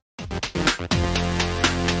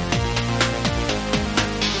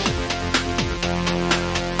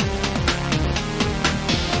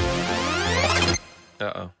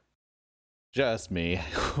Uh-oh. Just me.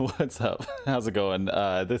 What's up? How's it going?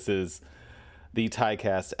 This is the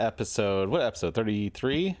TieCast episode. What episode?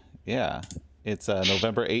 33? Yeah. It's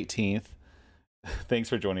November 18th. Thanks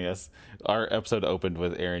for joining us. Our episode opened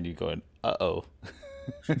with Aaron, you going, uh-oh.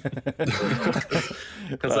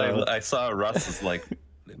 Because I saw Russ like,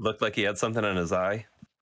 it looked like he had something in his eye.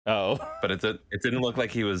 Oh. But it didn't look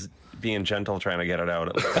like he was being gentle trying to get it out.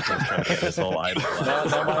 It looked like he was trying to get his whole eye.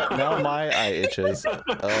 Now my eye itches.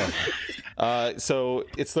 So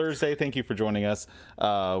it's Thursday. Thank you for joining us.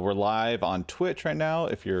 We're live on Twitch right now.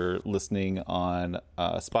 If you're listening on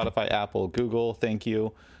Spotify, Apple, Google, thank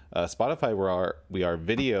you. Spotify, we are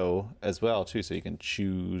video as well too, so you can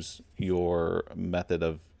choose your method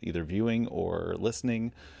of either viewing or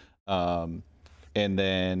listening. And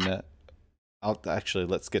then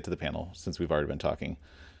let's get to the panel since we've already been talking.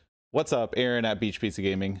 What's up, Aaron at Beach Pizza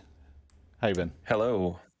Gaming? How you been?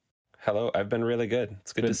 Hello. I've been really good.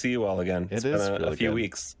 It's good to see you all again. It's been a few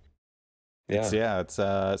weeks. Yeah. It's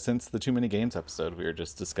since the Too Many Games episode we were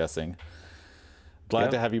just discussing.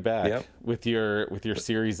 Glad to have you back with your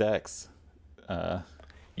Series X.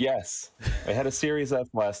 Yes, I had a Series F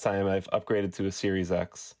last time. I've upgraded to a Series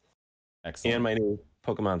X. Excellent. And my new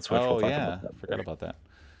Pokemon Switch. Oh, forgot about that.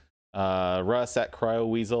 Russ at Cryo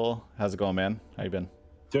Weasel. How's it going, man? How you been?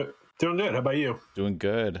 Doing good. How about you? Doing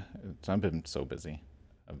good. I've been so busy.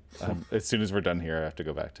 As soon as we're done here, I have to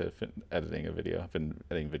go back to editing a video. I've been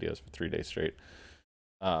editing videos for 3 days straight.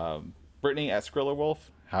 Brittany at Skriller Wolf.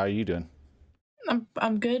 How are you doing?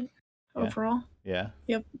 I'm good overall. Yeah.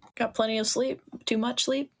 Yep. Got plenty of sleep. Too much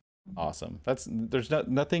sleep. Awesome. There's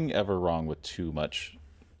nothing ever wrong with too much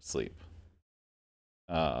sleep.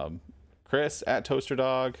 Chris at Toaster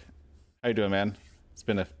Dog. How you doing, man? It's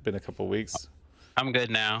been a couple weeks. I'm good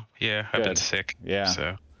now. Yeah, I've been sick. Yeah.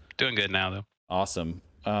 So doing good now though. Awesome.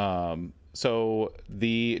 So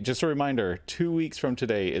just a reminder, 2 weeks from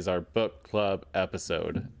today is our book club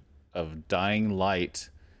episode of Dying Light,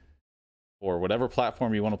 or whatever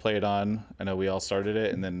platform you want to play it on. I know we all started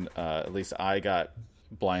it, and then at least I got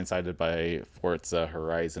blindsided by Forza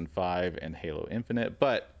Horizon 5 and Halo Infinite,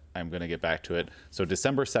 but I'm going to get back to it. So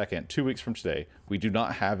December 2nd, 2 weeks from today, we do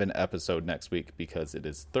not have an episode next week because it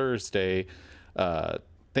is Thursday,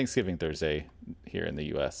 Thanksgiving Thursday here in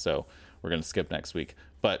the US. So we're going to skip next week.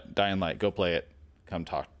 But Dying Light, go play it. Come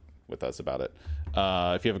talk with us about it.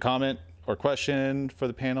 If you have a comment or question for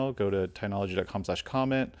the panel, go to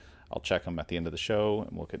tynology.com/comment. I'll check them at the end of the show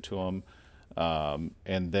and we'll get to them.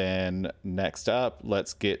 And then next up,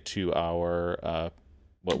 let's get to our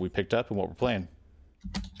what we picked up and what we're playing.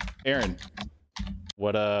 Aaron,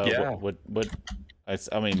 what I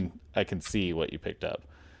mean, I can see what you picked up,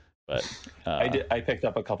 but I picked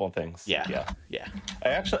up a couple of things. Yeah.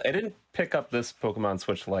 I didn't pick up this Pokemon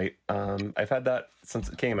Switch Lite. I've had that since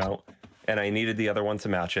it came out, and I needed the other one to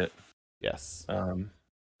match it. Yes. I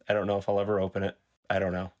don't know if I'll ever open it. I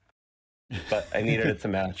don't know, but I needed it to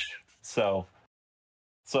match. So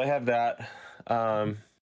I have that. I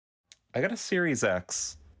got a Series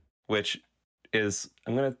X, which is,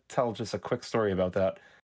 I'm going to tell just a quick story about that.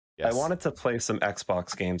 Yes. I wanted to play some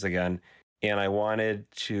Xbox games again, and I wanted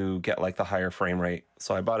to get like the higher frame rate.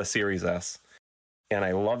 So I bought a Series S, and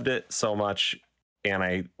I loved it so much, and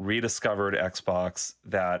I rediscovered Xbox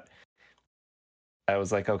that I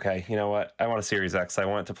was like, okay, you know what? I want a Series X. I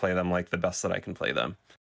want to play them like the best that I can play them.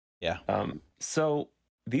 Yeah. So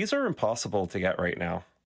these are impossible to get right now.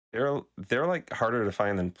 They're like harder to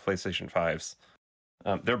find than PlayStation 5s.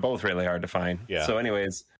 They're both really hard to find. Yeah. So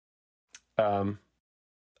anyways, I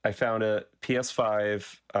found a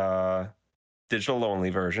PS5 digital only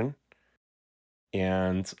version,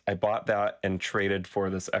 and I bought that and traded for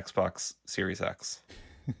this Xbox Series X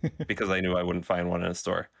because I knew I wouldn't find one in a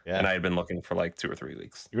store. Yeah. And I had been looking for like 2 or 3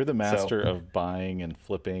 weeks. You're the master of buying and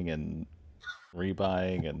flipping and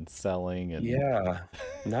rebuying and selling. And yeah,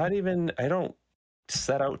 I don't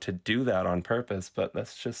set out to do that on purpose, but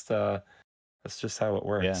that's just how it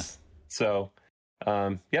works. Yeah. So,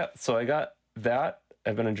 so I got that.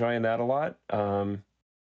 I've been enjoying that a lot.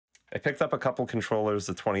 I picked up a couple controllers,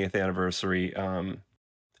 the 20th anniversary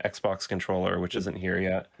Xbox controller, which isn't here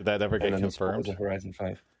yet. Did that ever get confirmed? The Horizon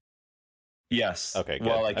 5. Yes. Okay. Good.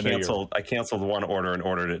 Well, I canceled one order and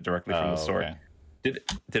ordered it directly from the store. Okay.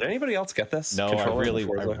 Did anybody else get this? No, I really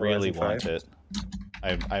want it.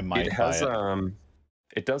 I might buy it.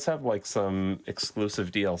 It does have like some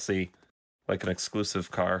exclusive DLC, like an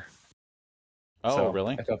exclusive car. Oh, so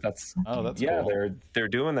really? I thought that's cool. They're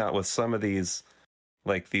doing that with some of these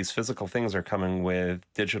like these physical things are coming with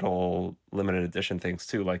digital limited edition things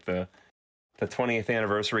too. Like the 20th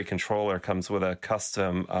anniversary controller comes with a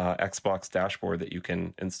custom Xbox dashboard that you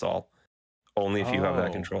can install only if you have that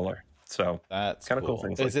Oh. controller. So That's kind of cool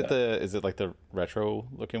things Is like it is it like the retro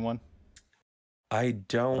looking one? I Or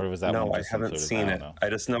don't was that know. one I just haven't included? seen I it. don't know. I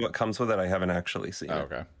just know it comes with it. I haven't actually seen Oh,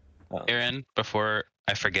 it. okay. Aaron, before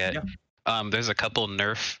I forget, Yeah. there's a couple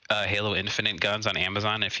Nerf Halo Infinite guns on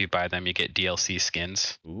Amazon. If you buy them, you get DLC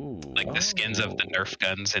skins, Ooh. like the skins of the Nerf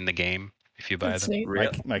guns in the game. If you buy That's them, neat.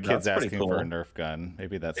 Yeah, My kid's that's pretty asking cool. for a Nerf gun.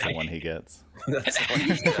 Maybe that's the one he gets. That's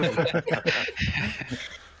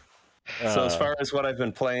So as far as what I've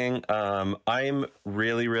been playing, I'm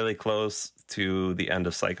really, really close to the end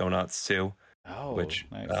of Psychonauts 2, which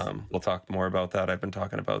nice. we'll talk more about that. I've been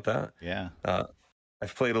talking about that. Yeah.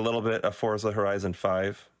 I've played a little bit of Forza Horizon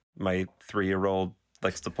 5. My 3-year-old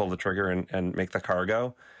likes to pull the trigger and make the car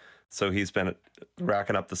go. So he's been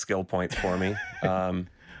racking up the skill points for me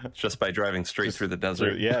just by driving straight through the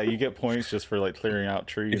desert. Yeah, you get points just for like clearing out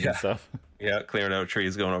trees Yeah. and stuff. Yeah, clearing out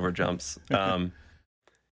trees, going over jumps.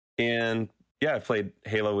 And yeah, I played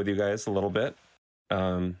Halo with you guys a little bit.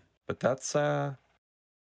 But that's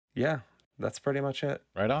that's pretty much it.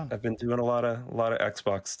 Right on. I've been doing a lot of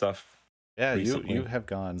Xbox stuff. Yeah, recently, you have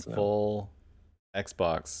gone so. full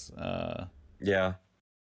Xbox. Yeah.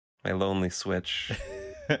 My lonely Switch.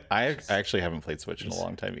 I actually haven't played Switch in a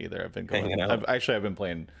long time either. I've been Hanging going. out. I've been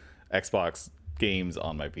playing Xbox games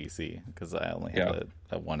on my PC because I only have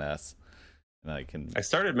a 1S, and I can. I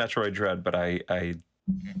started Metroid Dread, but I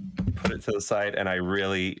put it to the side, and I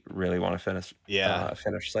really, really want to finish.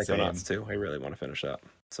 Finish Psychonauts 2. I really want to finish that.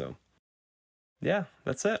 So, yeah,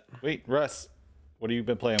 that's it. Wait, Russ, what have you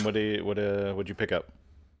been playing? What'd you pick up?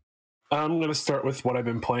 I'm going to start with what I've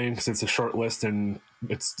been playing because it's a short list and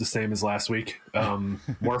it's the same as last week.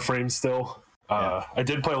 Warframe still. I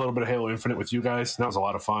did play a little bit of Halo Infinite with you guys. And that was a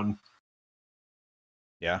lot of fun.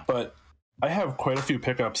 Yeah. But I have quite a few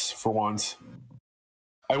pickups for once.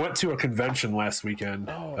 I went to a convention last weekend.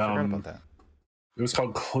 Oh, I forgot about that. It was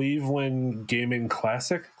called Cleveland Gaming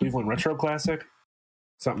Classic, Cleveland Retro Classic,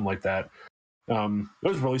 something like that. It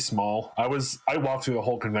was really small. I walked through the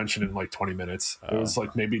whole convention in like 20 minutes. It was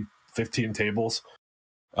like maybe 15 tables.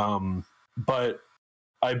 But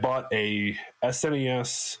I bought a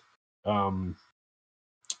SNES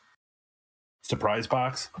surprise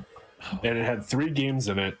box, and it had 3 games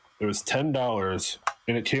in it. It was $10,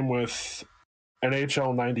 and it came with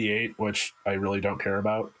NHL 98, which I really don't care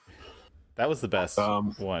about. That was the best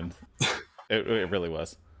one. It really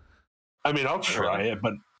was. I mean, I'll try it,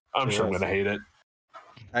 but I'm sure I'm going to hate it.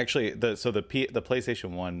 Actually, the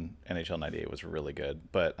PlayStation 1 NHL 98 was really good,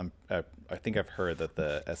 but I think I've heard that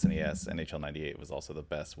the SNES NHL 98 was also the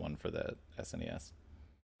best one for the SNES.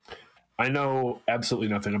 I know absolutely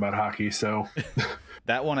nothing about hockey, so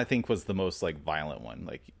that one I think was the most like violent one.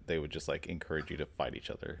 Like they would just like encourage you to fight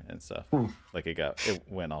each other and stuff. Like it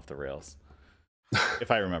went off the rails.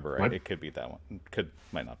 If I remember right, it could be that one.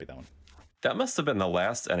 Might not be that one. That must have been the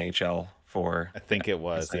last NHL for. I think it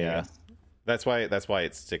was. SNES. Yeah. That's why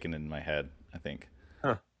it's sticking in my head, I think.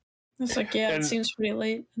 It's like, yeah, And- it seems pretty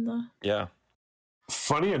late in the. Yeah.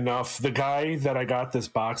 funny enough, the guy that I got this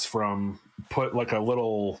box from put like a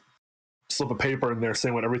little slip of paper in there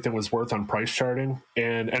saying what everything was worth on price charting,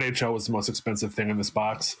 and NHL was the most expensive thing in this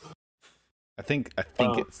box. I think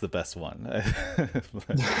it's the best one.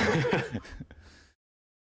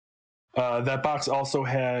 That box also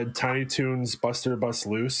had Tiny Toons Buster Bust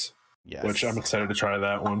Loose, Yes. which I'm excited to try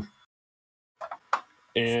that one.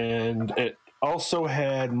 And it also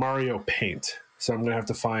had Mario Paint, so I'm going to have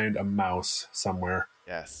to find a mouse somewhere.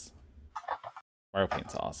 Yes. Mario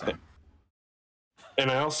Paint's awesome. And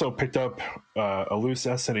I also picked up a loose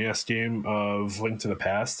SNES game of Link to the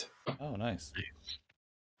Past. Oh, nice.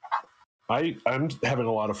 I'm having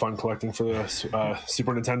a lot of fun collecting for the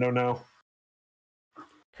Super Nintendo now.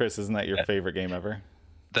 Chris, isn't that your favorite game ever?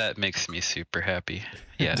 that makes me super happy.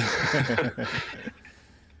 Yes.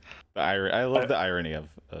 I love the irony of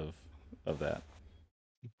that.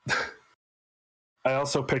 I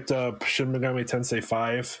also picked up Shin Megami Tensei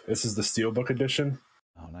 5. This is the Steelbook edition.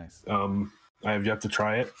 Oh, nice. I have yet to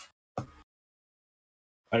try it.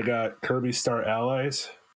 I got Kirby Star Allies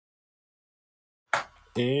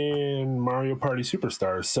and Mario Party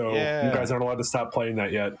Superstars. So Yeah. you guys aren't allowed to stop playing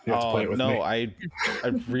that yet. You have to play it with me. I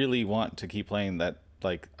really want to keep playing that.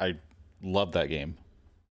 Like, I love that game.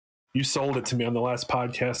 You sold it to me on the last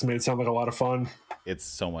podcast and made it sound like a lot of fun. It's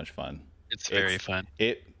so much fun. It's very fun.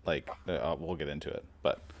 We'll get into it,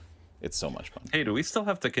 but it's so much fun. Hey, do we still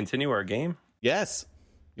have to continue our game? Yes,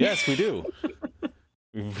 we do.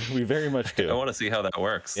 We very much do. I want to see how that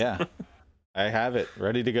works. Yeah, I have it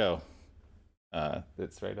ready to go.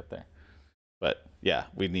 It's right up there. But yeah,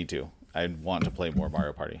 we need to. I want to play more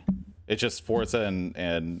Mario Party. It's just Forza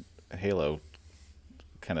and Halo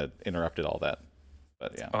kind of interrupted all that.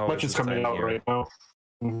 But yeah, Oh, Much it's is the coming same out year. right now.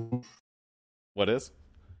 Mhm. what is?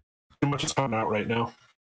 Too much is coming out right now.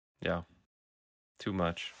 Yeah, too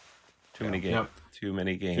much, too many Yeah. games, Yep. too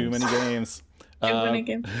many games. Too many games. Too many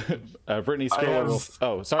games. Brittany I Scroller. have-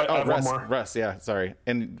 Oh, sorry. I Oh, have one Russ. more. Russ. Yeah, sorry.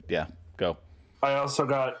 And yeah, go. I also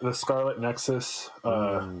got the Scarlet Nexus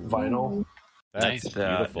vinyl. That's Nice.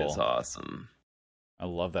 That beautiful. is awesome. I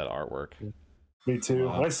love that artwork. Me too.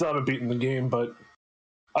 Wow. I still haven't beaten the game, but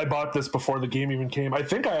I bought this before the game even came. I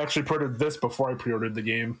think I actually pre-ordered this before I pre-ordered the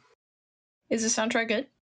game. Is the soundtrack good?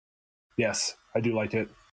 Yes, I do like it.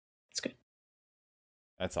 It's good.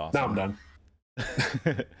 That's Now awesome. I'm done.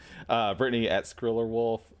 Brittany at Skriller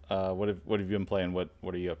Wolf. What have you been playing? What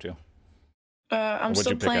are you up to? I'm What'd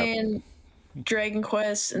still you pick up? playing Dragon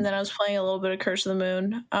Quest, and then I was playing a little bit of Curse of the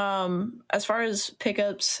Moon. As far as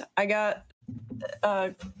pickups, I got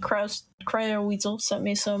Cryo Weasel sent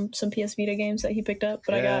me some PS Vita games that he picked up,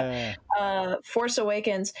 but Yeah. I got Force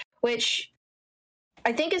Awakens, which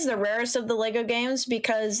I think is the rarest of the Lego games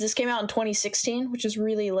because this came out in 2016, which is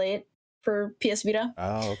really late for PS Vita.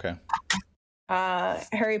 Oh, okay.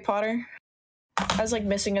 Harry Potter. I was like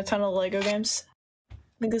missing a ton of Lego games. I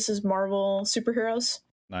think this is Marvel superheroes.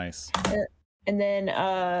 Nice. And then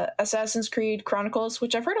Assassin's Creed Chronicles,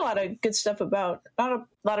 which I've heard a lot of good stuff about. Not a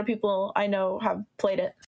lot of people I know have played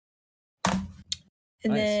it.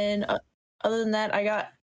 And Nice. then other than that, I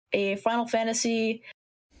got a Final Fantasy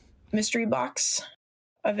mystery box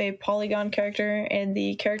of a Polygon character, and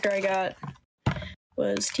the character I got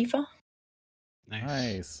was Tifa. Nice.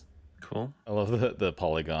 Nice. Cool. I love the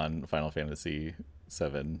Polygon Final Fantasy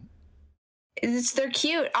 7. They're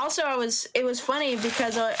cute. Also, it was funny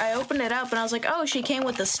because I opened it up and I was like, oh, she came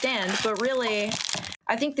with a stand, but really,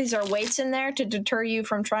 I think these are weights in there to deter you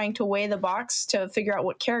from trying to weigh the box to figure out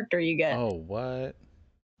what character you get. Oh, what?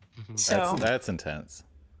 Mhm. So, That's intense.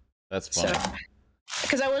 That's so fun.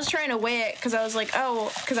 because I was trying to weigh it because I was like,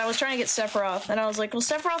 oh, because I was trying to get Sephiroth and I was like, well,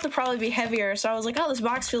 Sephiroth would probably be heavier. So I was like, oh, this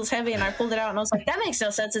box feels heavy, and I pulled it out and I was like, that makes no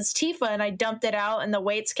sense. It's Tifa, and I dumped it out and the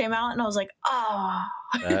weights came out and I was like, oh.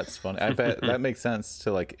 That's funny. I bet that makes sense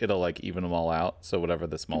to like it'll like even them all out. So whatever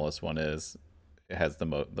the smallest one is, it has the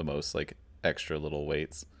most like extra little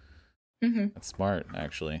weights. Mm-hmm. That's smart,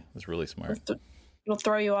 actually. That's really smart. It'll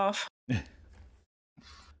throw you off.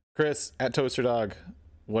 Chris at Toaster Dog,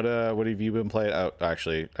 what have you been playing? Oh,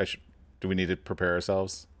 actually, do we need to prepare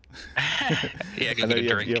ourselves? Yeah, I go know get a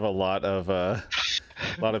drink. you have a lot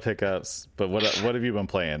of pickups, but what have you been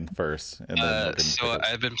playing first? And then we can So pick up.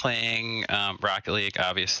 I've been playing Rocket League,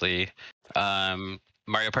 obviously,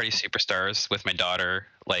 Mario Party Superstars with my daughter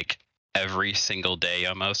like every single day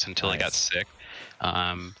almost until I got Nice. sick.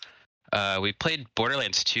 We played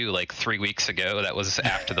Borderlands 2 like 3 weeks ago. That was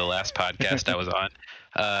after the last podcast I was on.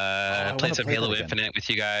 I wanna Played some play that Halo again. Infinite with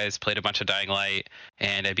you guys. Played a bunch of Dying Light,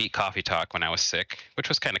 and I beat Coffee Talk when I was sick, which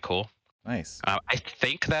was kind of cool. Nice. I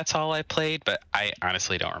think that's all I played, but I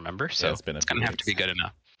honestly don't remember. So it's been a it's few gonna have to be weeks. good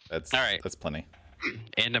enough. That's all right. That's plenty.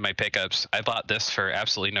 Into my pickups, I bought this for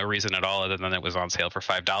absolutely no reason at all, other than it was on sale for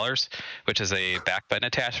 $5, which is a back button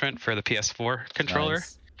attachment for the PS4 controller.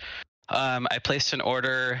 Nice. I placed an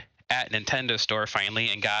order at Nintendo Store finally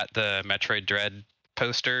and got the Metroid Dread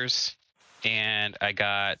posters, and I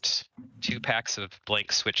got 2 packs of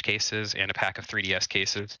blank Switch cases and a pack of 3DS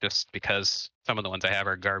cases, just because some of the ones I have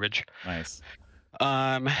are garbage. Nice.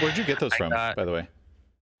 Where'd Where'd you get those from, by the way?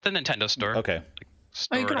 The Nintendo Store. Okay.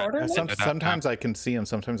 Oh, you can order them? Sometimes I can see them.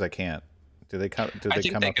 Sometimes I can't. Do they come? Do I they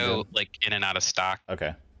think come they up? go like in and out of stock.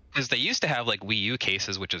 Okay. Because they used to have like Wii U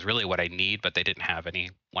cases, which is really what I need, but they didn't have any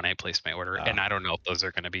when I placed my order, and I don't know if those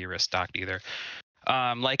are going to be restocked either.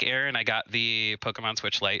 Like Aaron, I got the Pokemon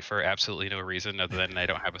Switch Lite for absolutely no reason other than I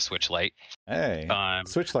don't have a Switch Lite. Hey,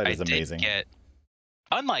 Switch Lite is I did amazing.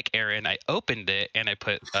 Unlike Aaron, I opened it and I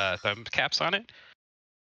put thumb caps on it.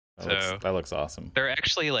 That looks awesome. They're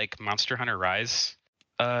actually like Monster Hunter Rise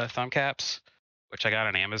thumb caps, which I got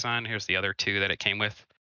on Amazon. Here's the other 2 that it came with.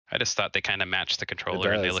 I just thought they kind of matched the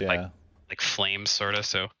controller, and they look like flames, sort of.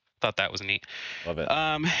 So thought that was neat. Love it.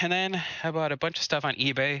 And then I bought a bunch of stuff on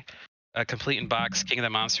eBay. A complete in box King of the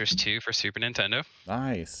Monsters 2 for Super Nintendo.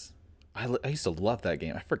 Nice. I used to love that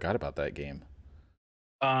game. I forgot about that game.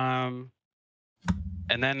 And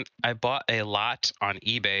then I bought a lot on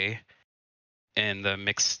eBay in the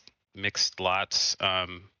mixed lots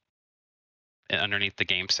underneath the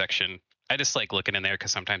game section. I just like looking in there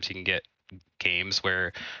because sometimes you can get games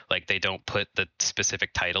where like they don't put the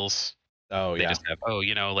specific titles. Oh They yeah. just have,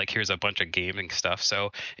 like here's a bunch of gaming stuff.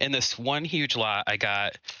 So in this one huge lot, I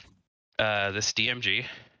got this DMG,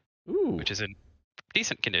 Ooh. which is in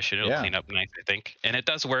decent condition. It'll Yeah. clean up nice, I think, and it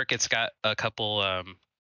does work. It's got a couple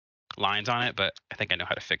lines on it, but I think I know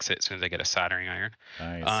how to fix it as soon as I get a soldering iron.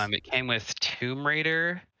 Nice. It came with Tomb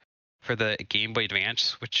Raider for the Game Boy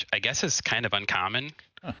Advance, which I guess is kind of uncommon.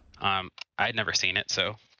 Huh. I'd never seen it,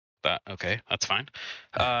 but okay, that's fine.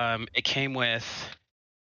 It came with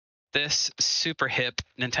this super hip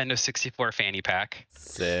Nintendo 64 fanny pack.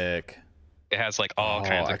 Sick. It has like all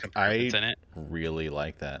kinds of components in it. Really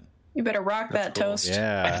like that. You better rock That's that cool. toast.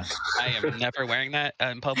 Yeah. I am never wearing that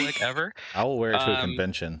in public ever. I will wear it to a Um,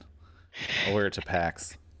 convention. I'll wear it to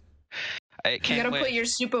PAX. It You came gotta with put your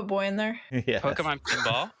Super Boy in there. Yes. Pokemon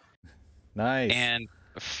Pinball, Nice. and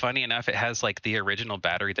funny enough, it has like the original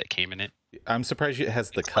battery that came in it. I'm surprised it has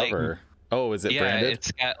the It's like- cover. Oh, is it Yeah, branded?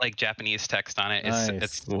 it's got like Japanese text on it. Nice.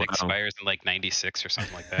 It's Wow. expires in like 96 or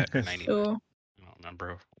something like that. Or 90. I Ooh. don't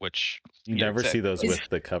remember which. You year never exact- see those Is- with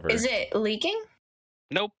the cover. Is it leaking?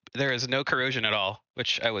 Nope, there is no corrosion at all,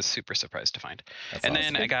 which I was super surprised to find. That's And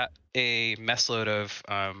awesome. then I got a mess load of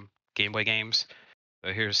Game Boy games.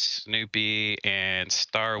 So here's Snoopy and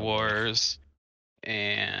Star Wars,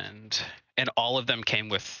 and all of them came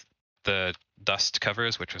with the dust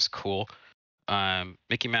covers, which was cool.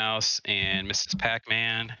 Mickey Mouse and Mrs.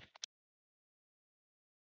 Pac-Man,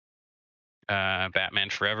 Batman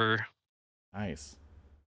Forever, Nice.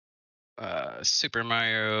 Super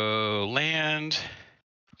Mario Land,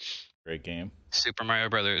 Great game. Super Mario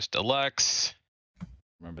Brothers Deluxe,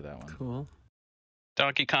 Remember that one. Cool.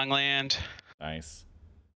 Donkey Kong Land, Nice.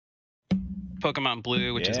 Pokemon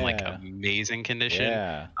Blue, which is in like Yeah. amazing condition.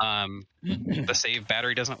 Yeah. The save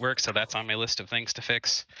battery doesn't work, so that's on my list of things to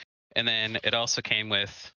fix. And then it also came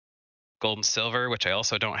with Gold and Silver, which I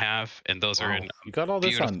also don't have, and those are Wow. in. You got all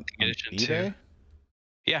this Beautiful on condition, eBay? too.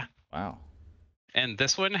 Yeah, Wow. and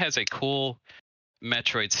this one has a cool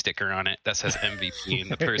Metroid sticker on it that says MVP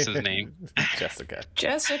and the person's name. Jessica. I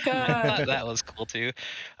Jessica. thought that was cool too.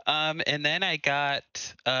 And then I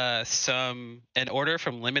got an order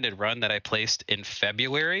from Limited Run that I placed in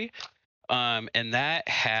February, and that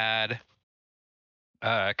had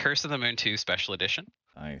Curse of the Moon 2 Special Edition.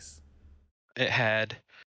 Nice. It had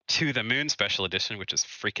To the Moon Special Edition, which is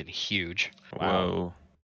freaking huge. Whoa.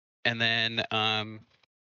 And then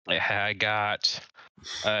I got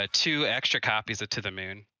 2 extra copies of To the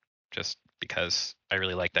Moon, just because I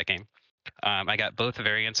really like that game. I got both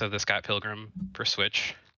variants of the Scott Pilgrim for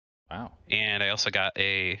Switch, Wow. and I also got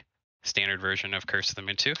a standard version of Curse of the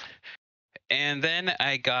Moon 2. And then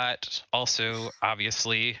I got also,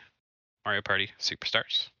 obviously, Mario Party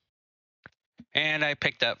Superstars. And I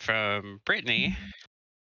picked up from Brittany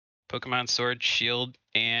Pokemon Sword, Shield,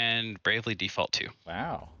 and Bravely Default 2.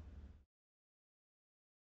 Wow.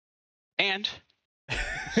 And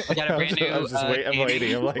I got a brand new I'm just wait, I'm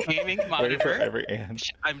waiting. I'm like gaming waiting for monitor. every and.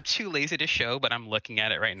 which I'm too lazy to show, but I'm looking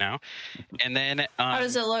at it right now. And then How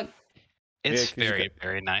does it look? it's Yeah, 'cause you very,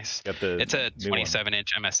 very nice. Got the It's a new one.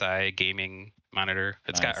 27-inch MSI gaming monitor.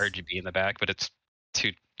 It's got Nice. RGB in the back, but it's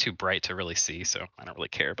too bright to really see, so I don't really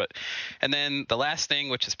care. But and then the last thing,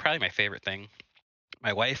 which is probably my favorite thing,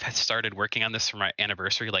 my wife had started working on this for my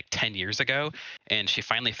anniversary like 10 years ago, and she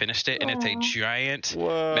finally finished it, and it's a Aw. giant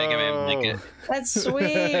Whoa. Mega Man blanket. That's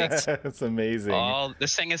sweet. That's amazing.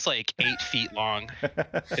 This thing is like 8 feet long.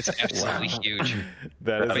 It's absolutely Wow. huge.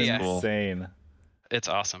 That is That is cool. insane. It's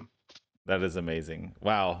awesome. That is amazing.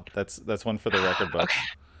 Wow, that's one for the record books. Okay,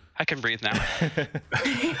 I can breathe now.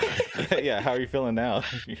 Yeah, how are you feeling now?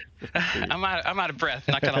 I'm out of breath.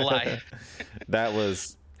 Not gonna lie. That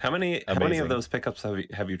was How many Amazing. of those pickups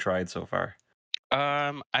have you tried so far?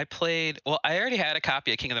 I played. Well, I already had a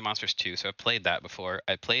copy of King of the Monsters 2, so I played that before.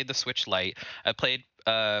 I played the Switch Lite. I played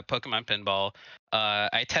Pokemon Pinball.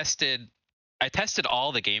 I tested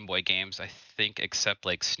all the Game Boy games, I think, except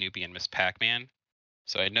like Snoopy and Miss Pac-Man.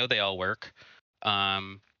 So I know they all work.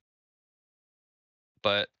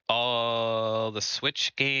 But all the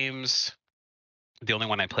Switch games, the only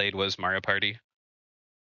one I played was Mario Party.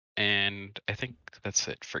 And I think that's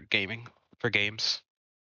it for games.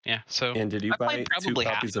 Yeah, so And did you I buy played 2 probably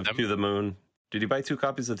half copies of of them. To the Moon? Did you buy 2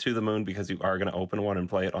 copies of To the Moon because you are going to open one and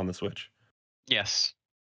play it on the Switch? yes.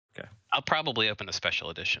 Okay. I'll probably open the special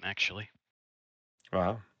edition actually.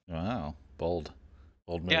 Wow. wow, bold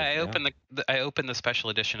move. Yeah, I opened the special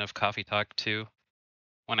edition of Coffee Talk 2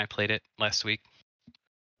 when I played it last week.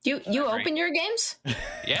 You Right. open your games?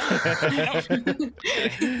 Yeah. Did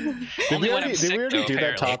Only we when I'm already sick, though, do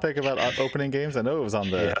that apparently. topic about opening games? I know it was on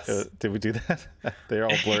the. Yes. Did we do that? They're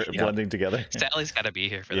all Yeah. blending together. Sally's got to be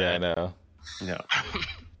here for Yeah, I that. know. Yeah.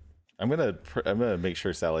 I'm gonna make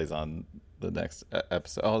sure Sally's on the next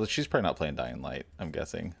episode. Oh, she's probably not playing Dying Light. I'm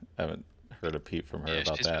guessing. I haven't heard a peep from her Yeah,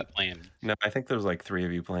 about she's that. been playing. No, I think there's like 3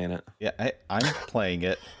 of you playing it. Yeah, I'm playing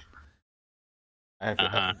it. I have to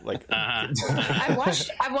Uh-huh.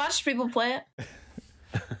 I've watched people play it.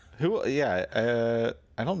 who? Yeah,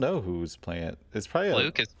 I don't know who's playing it. It's probably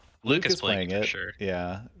Luke is playing it for sure.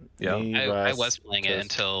 Yeah, Yeah. Me, I Russ, was playing it Chris.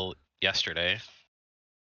 until yesterday.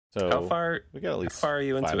 So How far? we got at least How far are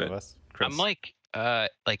you into 5 it? of us. Chris? I'm like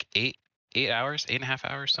 8 hours, 8.5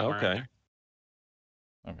 hours, somewhere around Okay.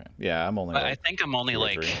 there. Okay. Yeah, I'm only. But I Like, think I'm only 2 or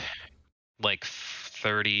like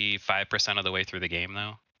 3. 35% of the way through the game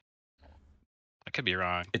though. I could be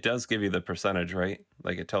wrong. It does give you the percentage, right?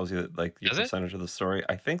 Like it tells you that, like your Does it? percentage of the story.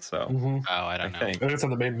 I think so. Mhm. Oh, I I don't know. think. I think it's on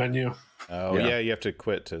the main menu. Oh Yeah. yeah, you have to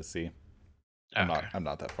quit to see. I'm Okay.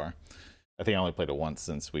 not that far. I think I only played it once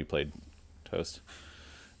since we played Toast.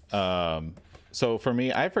 So for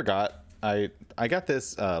me, I forgot. I got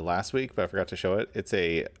this last week, but I forgot to show it. It's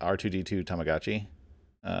a R2D2 Tamagotchi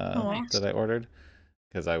Aw. that I ordered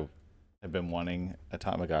because I have been wanting a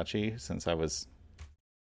Tamagotchi since I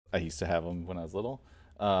used to have them when I was little.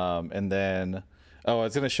 And then I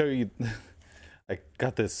was gonna show you. I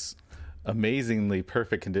got this amazingly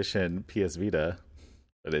perfect condition PS Vita,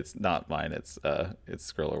 but it's not mine. It's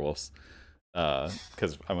Skriller Wolf's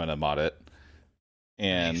because I'm gonna mod it.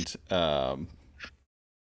 And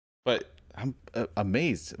but I'm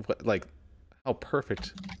amazed like how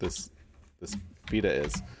perfect this Vita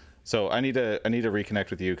is. So I need to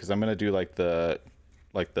reconnect with you because I'm gonna do like the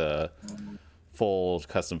full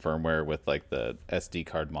custom firmware with like the SD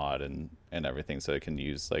card mod and everything, so it can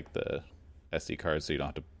use like the SD cards, so you don't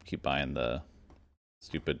have to keep buying the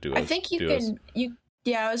stupid duos. I think you duos. can.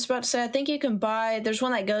 Yeah, I was about to say. I think you can buy. There's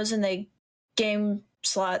one that goes in the game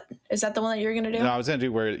slot. Is that the one that you're gonna do? No, I was gonna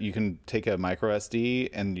do where you can take a micro SD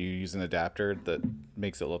and you use an adapter that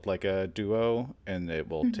makes it look like a duo, and it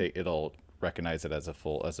will it'll recognize it as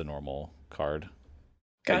a normal card.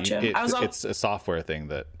 But Gotcha. It's a software thing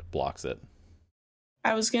that blocks it.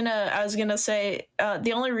 I was gonna say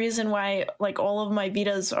the only reason why like all of my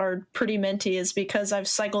Vitas are pretty minty is because I've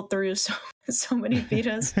cycled through so many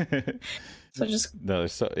Vitas. So just No,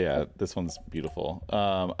 this one's beautiful.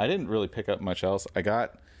 I didn't really pick up much else. I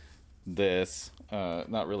got this,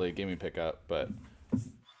 not really a gaming pickup, but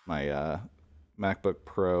my MacBook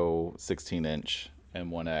Pro 16-inch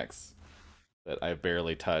M1X that I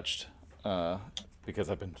barely touched because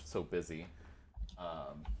I've been so busy.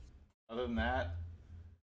 Other than that,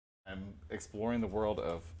 I'm exploring the world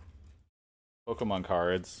of Pokemon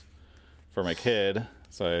cards for my kid.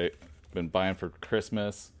 So I've been buying for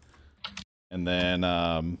Christmas. And then,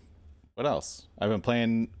 what else? I've been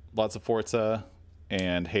playing lots of Forza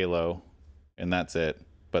and Halo, and that's it.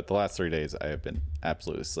 But the last 3 days, I have been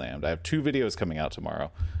absolutely slammed. I have 2 videos coming out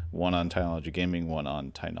tomorrow. One on Tynology Gaming, one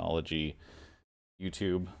on Tynology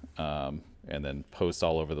YouTube, and then posts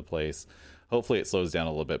all over the place. Hopefully it slows down a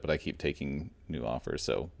little bit, but I keep taking new offers,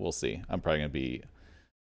 so we'll see. I'm probably going to be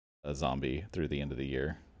a zombie through the end of the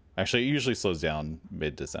year. Actually, it usually slows down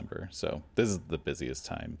mid-December, so this is the busiest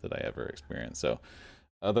time that I ever experienced. So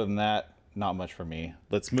other than that, not much for me.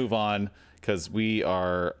 Let's move on, because we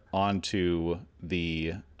are on to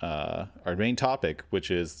the our main topic,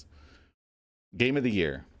 which is Game of the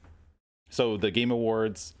Year. So the Game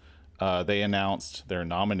Awards, they announced their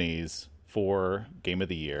nominees for Game of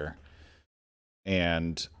the Year.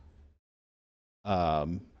 And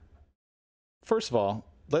first of all,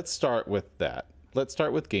 let's start with that. Let's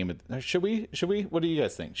start with Game of... Should we? What do you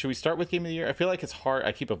guys think? Should we start with Game of the Year? I feel like it's hard.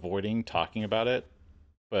 I keep avoiding talking about it,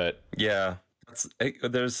 but... Yeah, it's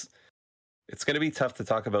going to be tough to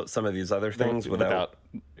talk about some of these other things without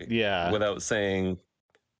saying...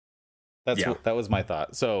 That was my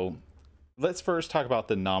thought. So let's first talk about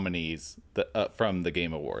the nominees from the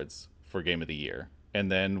Game Awards for Game of the Year,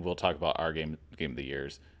 and then we'll talk about our Game of the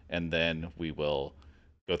Years, and then we will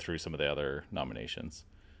go through some of the other nominations.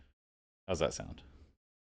 How's that sound?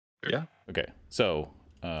 Yeah. Okay, so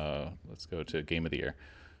let's go to Game of the Year.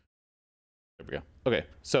 There we go. Okay,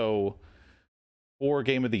 so for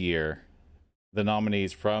Game of the Year, the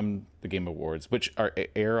nominees from the Game Awards, which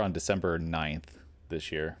air on December 9th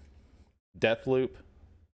this year: Deathloop,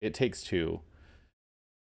 It Takes Two,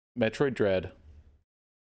 Metroid Dread,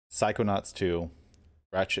 Psychonauts 2,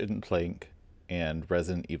 Ratchet and Clank, and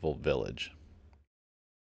Resident Evil Village.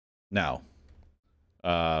 Now,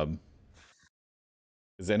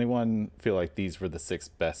 Does anyone feel like these were the 6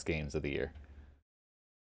 best games of the year?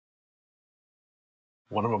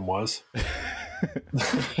 One of them was.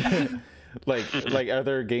 like are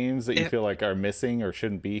there games that you feel like are missing or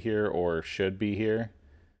shouldn't be here or should be here?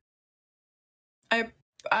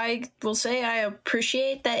 I will say I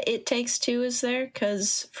appreciate that It Takes Two is there,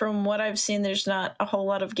 because from what I've seen, there's not a whole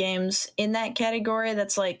lot of games in that category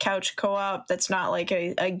that's like couch co-op, that's not like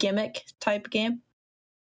a gimmick type game.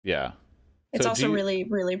 Yeah. It's So also really,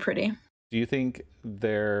 really pretty. Do you think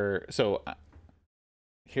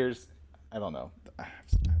here's, I don't know, I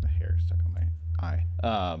have a hair stuck on my eye.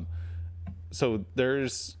 So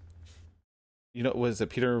there's, was it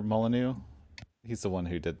Peter Molyneux? He's the one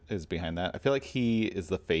who is behind that. I feel like he is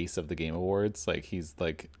the face of the Game Awards. Like, he's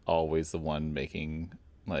like always the one making,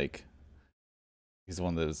 like, he's the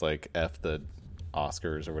one that was like F the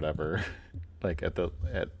Oscars or whatever, like at a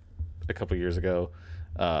couple years ago.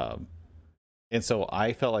 And so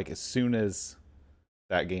I felt like as soon as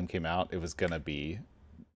that game came out, it was gonna be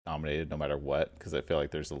nominated no matter what, because I feel like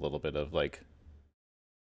there's a little bit of like,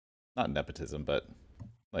 not nepotism, but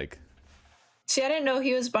like. See, I didn't know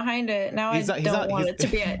he was behind it. Now I don't want it to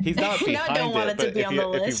be. He's not behind now I don't want it to be on the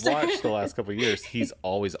list. If you've watched the last couple of years, he's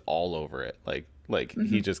always all over it. Like Mm-hmm.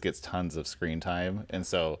 he just gets tons of screen time, and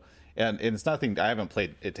so and it's nothing. I haven't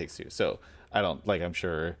played It Takes Two, so I don't like. I'm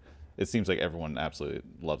sure it seems like everyone absolutely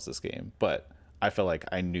loves this game, but I feel like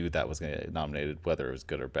I knew that was going to get nominated, whether it was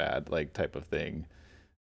good or bad, like type of thing.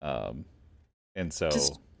 And so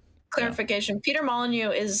just clarification: Peter Molyneux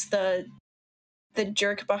is the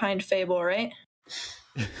jerk behind Fable, right?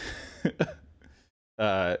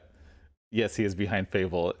 Yes, he is behind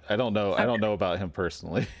Fable. I don't know about him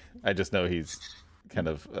personally. I just know he's kind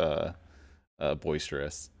of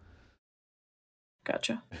boisterous.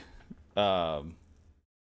 Gotcha.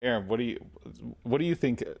 Aaron, what do you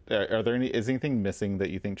think? Is anything missing that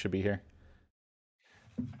you think should be here,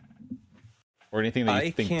 or anything that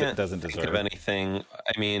you think that doesn't deserve? Of anything.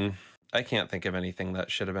 I mean, I can't think of anything that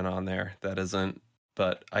should have been on there that isn't.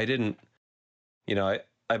 But I didn't. I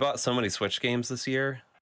bought so many Switch games this year,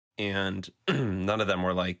 and none of them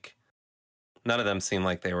seemed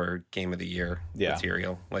like they were Game of the Year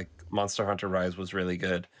material. Like Monster Hunter Rise was really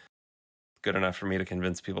good enough for me to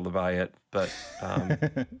convince people to buy it, but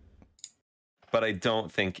but I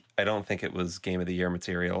don't think it was Game of the Year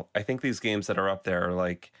material. I think these games that are up there are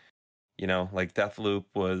like Deathloop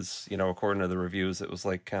was, according to the reviews, it was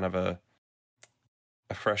like kind of a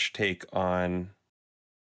fresh take on.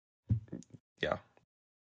 Yeah.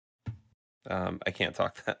 I can't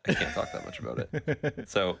talk that much about it.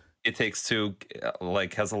 So It Takes Two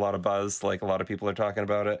has a lot of buzz, like a lot of people are talking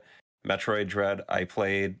about it. Metroid Dread I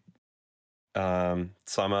played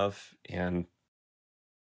some of, and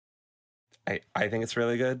I think it's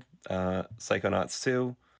really good. Psychonauts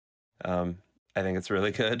 2, I think it's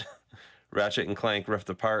really good. Ratchet and Clank Rift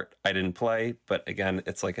Apart I didn't play, but again,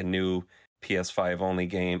 it's like a new PS5 only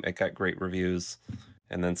game. It got great reviews.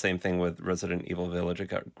 And then same thing with Resident Evil Village. It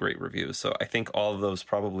got great reviews. So I think all of those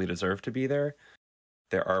probably deserve to be there.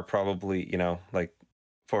 There are probably, like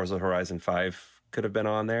Forza Horizon 5 could have been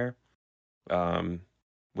on there,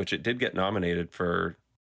 which it did get nominated for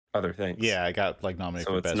other things. Yeah, I got nominated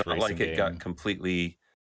for Best Racing game. So it's not like it got completely,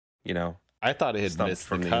 I thought it had missed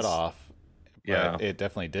the cutoff. Yeah, it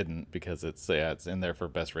definitely didn't, because it's in there for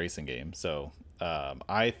Best Racing Game. So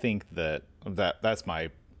I think that's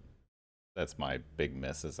my big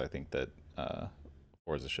miss, is I think that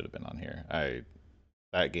Forza should have been on here.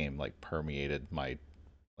 That game permeated my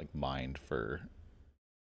mind for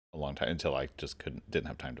a long time, until I just didn't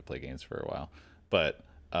have time to play games for a while. But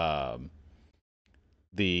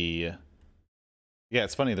it's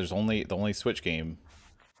funny, there's the only Switch game,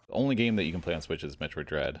 the only game that you can play on Switch is Metroid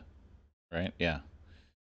Dread, right? Yeah.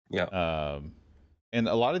 And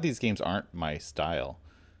a lot of these games aren't my style,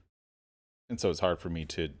 and so it's hard for me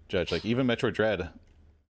to judge. Like even Metroid Dread,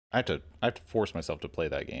 I have to force myself to play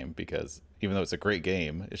that game, because even though it's a great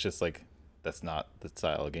game, it's just that's not the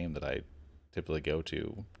style of game that I typically go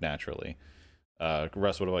to naturally.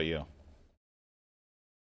 Russ, what about you?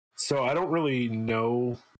 So I don't really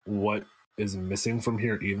know what is missing from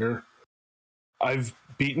here either. I've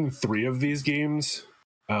beaten 3 of these games.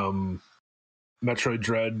 Metroid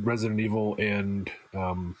Dread, Resident Evil, and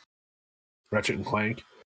Ratchet and Clank.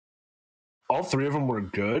 All 3 of them were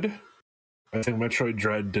good. I think Metroid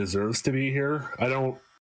Dread deserves to be here.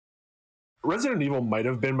 Resident Evil might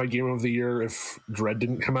have been my game of the year if Dread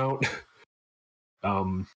didn't come out.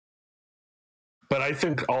 But I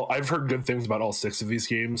think I've heard good things about all 6 of these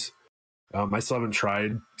games. I still haven't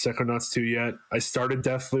tried Psychonauts 2 yet. I started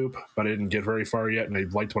Deathloop, but I didn't get very far yet, and I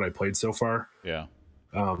liked what I played so far. Yeah.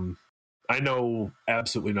 I know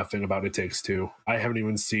absolutely nothing about It Takes Two. I haven't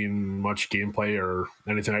even seen much gameplay or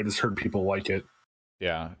anything. I just heard people like it.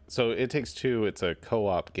 Yeah. So It Takes Two, it's a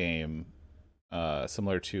co-op game,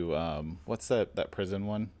 similar to what's that prison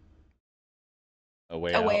one? A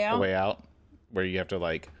Way Out, where you have to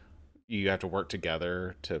work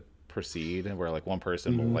together to proceed, and where like one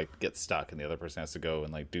person will like get stuck and the other person has to go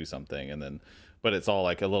and like do something, and then but it's all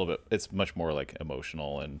like a little bit, it's much more like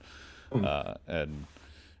emotional, and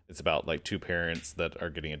it's about like two parents that are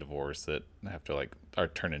getting a divorce that have to like are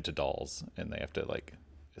turned into dolls, and they have to like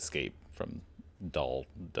escape from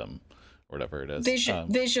dolldom or whatever it is.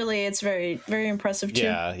 Visually it's very, very impressive too.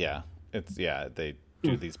 They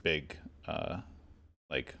do these big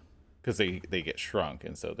like, because they get shrunk,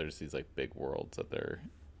 and so there's these like big worlds that they're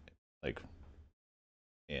like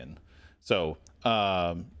in. So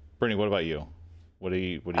Brittany, what about you? What do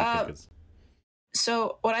you think is...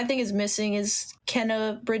 So what I think is missing is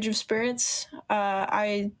Kena Bridge of Spirits.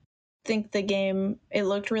 I think the game, it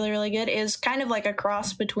looked really, really good. It is kind of like a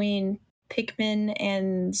cross between Pikmin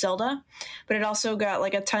and Zelda, but it also got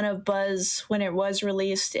like a ton of buzz when it was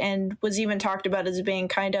released, and was even talked about as being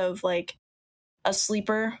kind of like a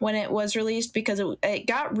sleeper when it was released, because it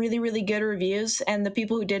got really, really good reviews, and the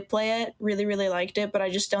people who did play it really, really liked it, but I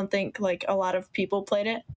just don't think like a lot of people played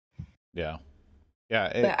it. But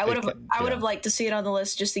I would have liked to see it on the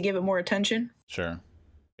list just to give it more attention. Sure.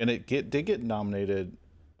 And it did get nominated.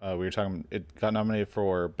 It got nominated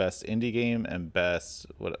for best indie game and best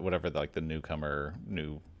whatever like the newcomer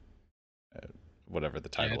whatever the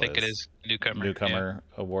title is. I think it is newcomer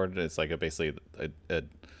award. It's like basically a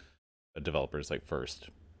developer's like first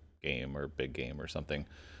game or big game or something.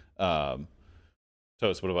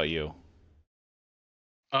 Toast, what about you?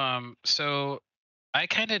 So I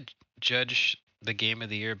kind of judge the game of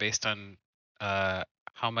the year based on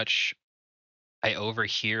how much I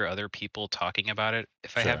overhear other people talking about it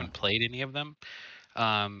if I haven't played any of them.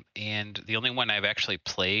 And the only one I've actually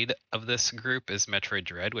played of this group is Metroid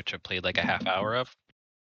Dread, which I played like a half hour of.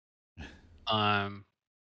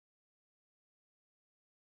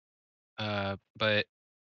 But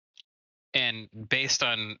based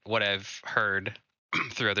on what I've heard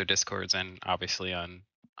through other Discords and obviously on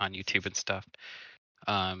YouTube and stuff,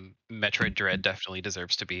 Metroid Dread definitely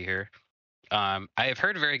deserves to be here. I have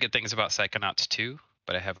heard very good things about Psychonauts 2,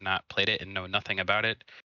 but I have not played it and know nothing about it.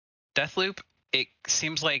 Deathloop, it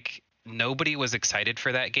seems like nobody was excited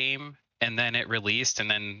for that game, and then it released,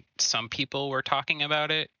 and then some people were talking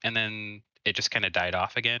about it, and then it just kind of died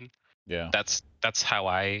off again. Yeah, that's how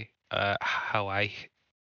I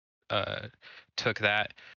took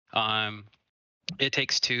that. It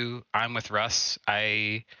Takes Two, I'm with Russ.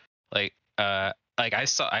 I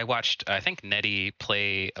watched, I think, Nettie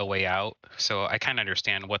play A Way Out, so I kind of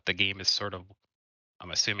understand what the game is sort of.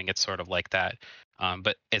 I'm assuming it's sort of like that,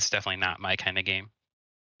 but it's definitely not my kind of game.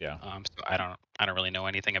 Yeah. So I don't really know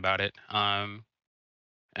anything about it. And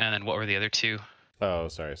then what were the other two? Oh,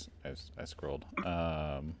 sorry, I scrolled.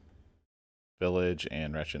 Village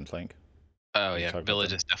and Ratchet & Clank. Oh yeah,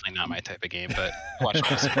 Village is definitely not my type of game, but I watched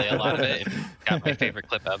Chris play a lot of it and got my favorite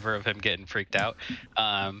clip ever of him getting freaked out.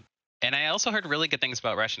 And I also heard really good things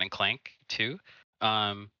about Ratchet and Clank too,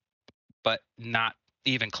 but not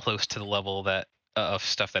even close to the level that of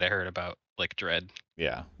stuff that I heard about like Dread.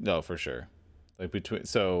 Yeah, no, for sure. Like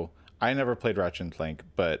so I never played Ratchet and Clank,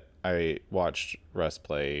 but I watched Russ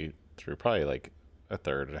play through probably like a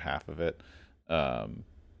third and a half of it.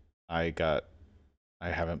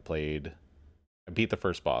 I beat the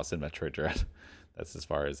first boss in Metroid Dread. That's as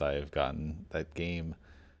far as I've gotten. That game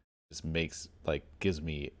just gives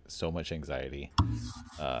me so much anxiety.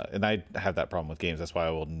 And I have that problem with games. That's why I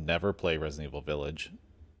will never play Resident Evil Village.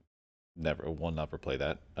 Will never play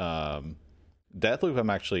that.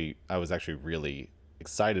 Deathloop I was actually really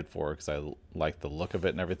excited for, because I like the look of it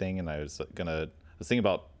and everything, and I was thinking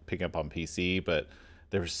about picking up on PC, but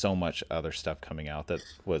there was so much other stuff coming out that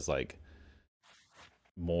was like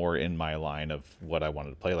more in my line of what I wanted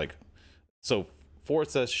to play. Like, so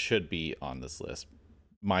Forza should be on this list.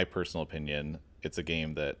 My personal opinion, it's a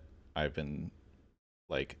game that I've been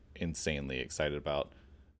like insanely excited about.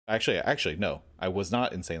 Actually, no, I was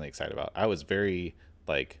not insanely excited about. I was very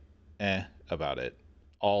like about it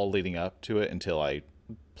all leading up to it until I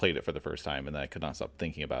played it for the first time, and then I could not stop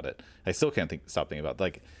thinking about it. I still can't stop thinking about it.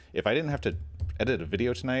 Like, if I didn't have to edit a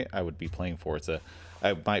video tonight, I would be playing Forza.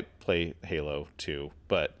 I might play Halo too,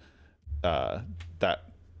 but that's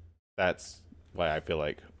why I feel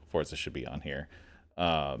like Forza should be on here.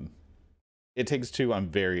 It Takes Two, I'm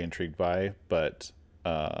very intrigued by, but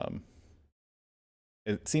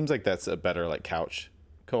it seems like that's a better like couch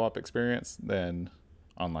co-op experience than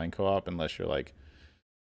online co-op unless you're like,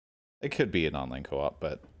 it could be an online co-op,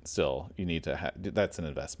 but still you need to have, that's an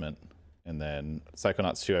investment. And then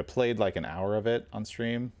Psychonauts 2, I played like an hour of it on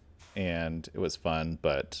stream and it was fun,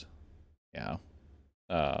 but yeah,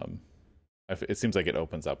 it seems like it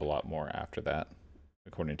opens up a lot more after that,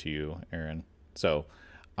 according to you, Aaron. So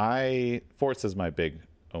Forza is my big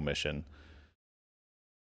omission.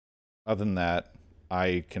 Other than that,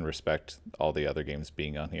 I can respect all the other games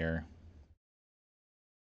being on here.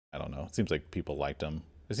 I don't know. It seems like people liked them.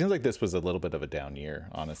 It seems like this was a little bit of a down year,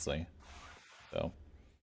 honestly. So,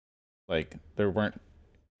 like, there weren't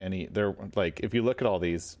any. There, like, if you look at all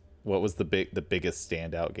these, what was the biggest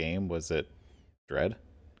standout game? Was it Dread?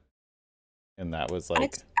 And that was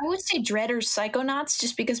like, I would say Dread or Psychonauts,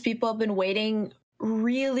 just because people have been waiting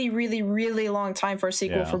really, really, really long time for a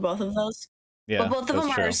sequel for both of those. Yeah, but both of them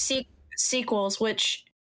true. are sequels, which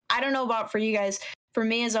I don't know about for you guys. For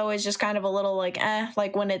me, is always just kind of a little like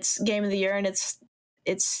when it's Game of the Year and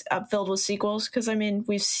it's filled with sequels, because I mean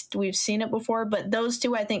we've seen it before, but those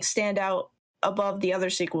two I think stand out above the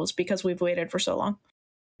other sequels because we've waited for so long.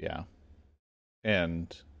 Yeah,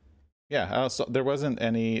 and yeah, also there wasn't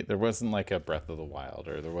like a Breath of the Wild,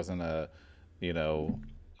 or there wasn't a, you know,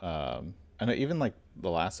 I know even like The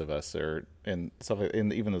Last of Us and stuff like,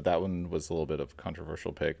 and even though that one was a little bit of a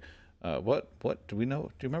controversial pick. What do we know?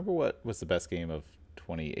 Do you remember what was the best game of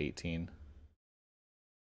 2018?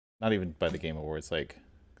 Not even by the Game Awards, like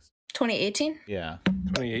 2018. Yeah,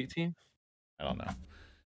 2018. I don't know.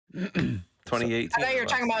 2018. I thought you were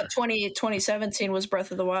talking about 2017 was Breath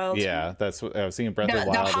of the Wild. Yeah, that's what I was thinking. Breath of the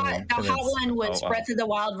Wild. The hot one was Breath of the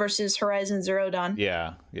Wild versus Horizon Zero Dawn.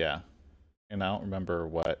 Yeah. And I don't remember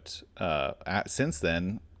what. Since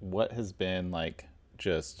then, what has been like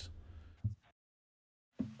just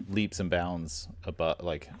leaps and bounds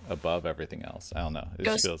above everything else. I don't know.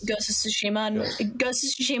 Ghost of Tsushima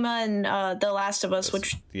and The Last of Us,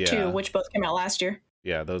 which both came out last year.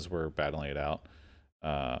 Yeah, those were battling it out.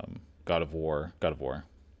 God of War.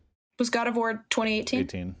 Was God of War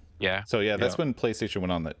 2018? Yeah. So that's when PlayStation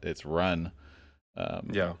went on its run.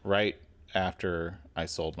 Right after I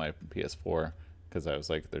sold my PS4, because I was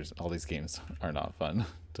like, "There's all these games are not fun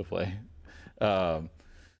to play,"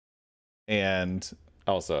 and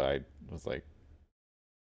also I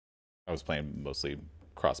was playing mostly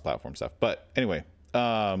cross-platform stuff. But anyway,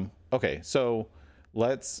 okay, so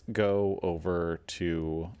let's go over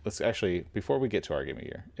to before we get to our game of the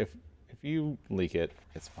year. If you leak it,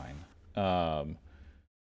 it's fine.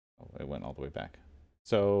 It went all the way back.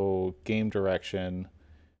 So game direction,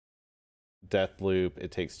 Deathloop,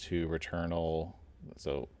 It Takes Two, Returnal,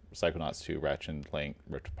 so Psychonauts 2, Ratchet and Clank,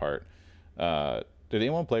 Rift Apart. Did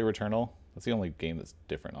anyone play Returnal? That's the only game that's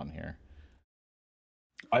different on here.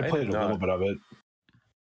 I played a little bit of it.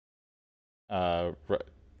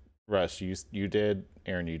 Russ, you did.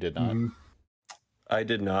 Aaron, you did not. Mm-hmm. I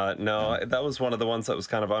did not. No, that was one of the ones that was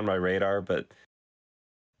kind of on my radar, but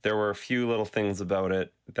there were a few little things about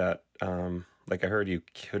it that, like I heard you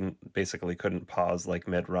couldn't pause like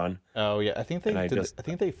mid run. Oh yeah, I think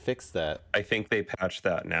they fixed that. I think they patched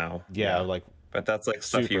that now. Yeah. But that's like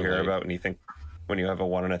stuff you hear about, and you think when you have a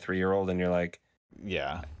 1 and a 3-year-old, and you're like,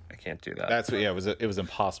 yeah, I can't do that. That's what. Yeah, it was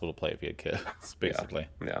impossible to play if you had kids, basically.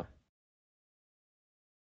 Yeah.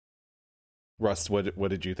 Rust, what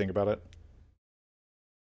did you think about it?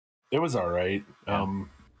 It was all right.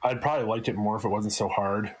 I'd probably liked it more if it wasn't so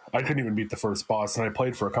hard. I couldn't even beat the first boss, and I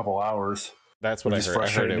played for a couple hours. That's what I heard. I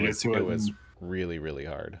heard it was and really, really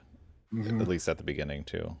hard, Mm-hmm. at least at the beginning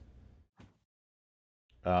too.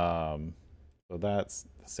 So that's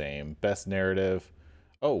the same. Best narrative.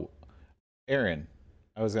 Oh, Aaron,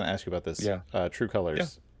 I was going to ask you about this. Yeah. True Colors. Yeah.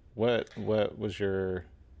 What was your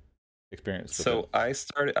experience with it? I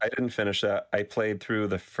didn't finish that. I played through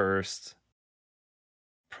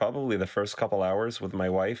probably the first couple hours with my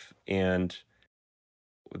wife, and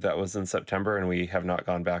that was in September, and we have not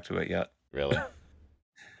gone back to it yet. Really?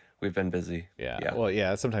 We've been busy. Yeah. Well,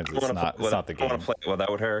 yeah, sometimes it's not the game. I want to play it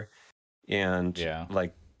without her. And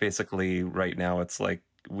like basically right now it's like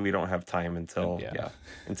we don't have time until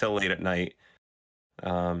late at night.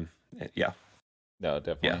 No,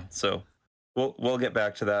 definitely. Yeah. So we'll get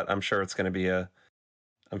back to that. I'm sure it's going to be a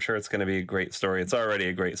great story. It's already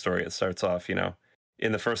a great story. It starts off,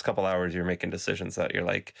 in the first couple hours you're making decisions that you're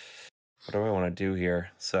like, what do I want to do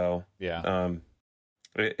here? So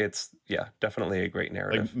it's definitely a great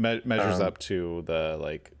narrative. Like measures up to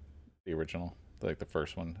the original, like the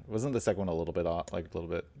first one. Wasn't the second one a little bit off? Like a little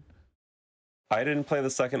bit. I didn't play the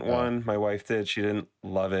second one. My wife did. She didn't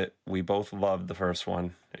love it. We both loved the first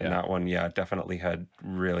one, and that one, definitely had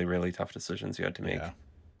really, really tough decisions you had to make.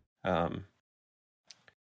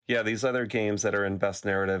 Yeah, these other games that are in best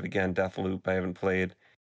narrative, again, Deathloop, I haven't played.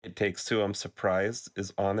 It Takes Two, I'm surprised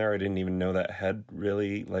is on there. I didn't even know that had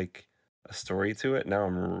really like a story to it. Now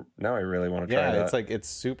I really want to try Yeah, that. it's like it's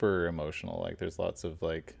super emotional. Like there's lots of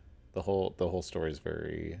like the whole story is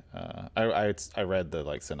very. I read the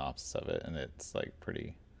like synopsis of it, and it's like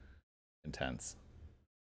pretty intense.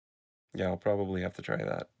 Yeah, I'll probably have to try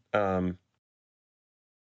that.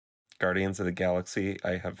 Guardians of the Galaxy,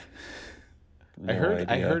 I have no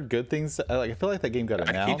I idea. heard good things. Like I feel like that game got I keep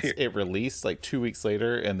announced. hear- It released like 2 weeks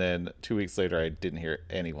later, and then 2 weeks later, I didn't hear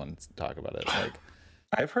anyone talk about it. Like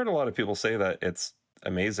I've heard a lot of people say that it's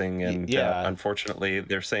amazing, and yeah. unfortunately,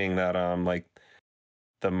 they're saying that like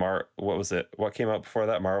what was it? What came out before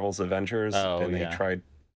that? Marvel's Avengers, Oh, and they yeah. tried.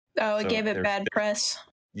 Oh, it So gave it they're- bad press.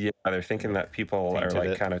 Yeah, they're thinking that people are Tainted like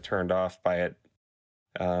it. kind of turned off by it,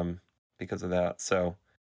 because of that. So,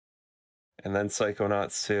 and then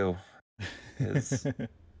Psychonauts 2 is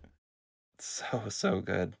so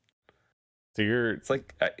good. So you're It's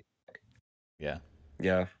like, yeah.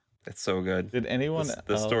 yeah, it's so good. Did anyone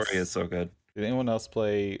The story else- is so good. Did anyone else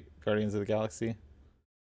play Guardians of the Galaxy?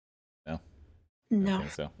 I No. don't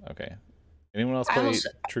think so. Okay. Anyone else I play almost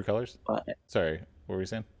True Colors? bought it. Sorry, what were you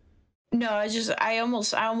saying? No, I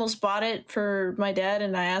almost bought it for my dad,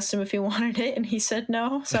 and I asked him if he wanted it, and he said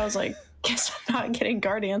no. So I was like, guess I'm not getting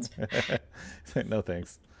Guardians. No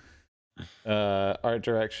thanks. Art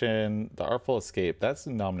direction, The Artful Escape. That's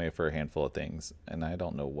nominated for a handful of things, and I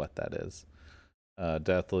don't know what that is.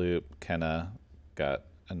 Deathloop, Kenna got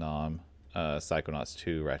a nom. Psychonauts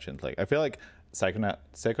 2, Ratchet and Clank. I feel like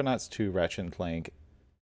Psychonauts 2, Ratchet and Clank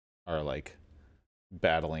are like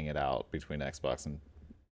battling it out between Xbox and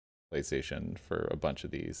PlayStation for a bunch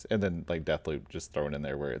of these, and then like Deathloop just thrown in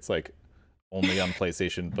there where it's like only on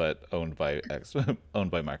PlayStation but owned by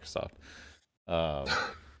Microsoft.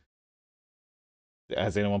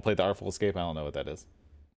 Has anyone played The Artful Escape? I don't know what that is.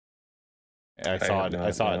 I saw have it. not,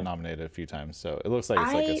 I saw it no. nominated a few times, so it looks like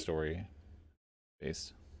it's like a I- story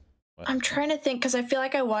based. I'm trying to think because I feel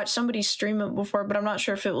like I watched somebody stream it before, but I'm not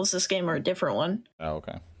sure if it was this game or a different one. Oh,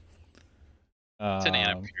 okay. It's an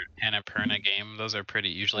Annapurna game. Those are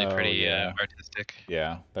usually Oh, pretty yeah. artistic.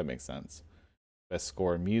 Yeah, that makes sense. Best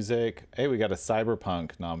score in music. Hey, we got a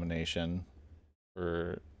Cyberpunk nomination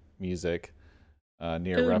for music.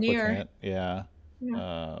 Near Ooh, Replicant. Nier. Yeah.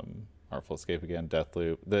 Yeah. Artful Escape again.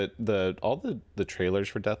 Deathloop. All the trailers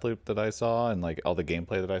for Deathloop that I saw and like all the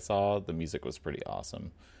gameplay that I saw, the music was pretty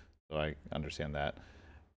awesome. So I understand that.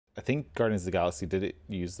 I think Guardians of the Galaxy did it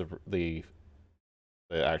use the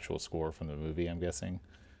actual score from the movie, I'm guessing,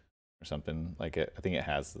 or something like it. I think it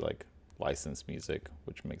has like licensed music,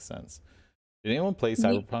 which makes sense. Did anyone play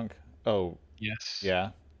Cyberpunk? Oh, Yes.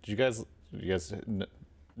 yeah. Did you guys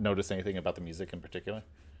notice anything about the music in particular?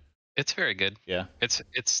 It's very good. Yeah. It's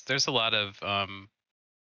there's a lot of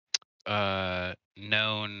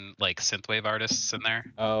known like synthwave artists in there.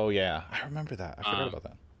 Oh yeah, I remember that. I forgot Um, about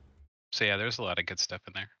that. So yeah, there's a lot of good stuff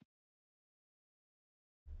in there.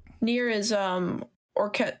 Nier is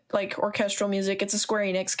orchestral music. It's a Square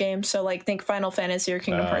Enix game, so like think Final Fantasy or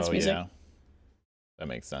Kingdom Hearts music. Yeah. That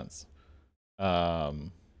makes sense. Yeah.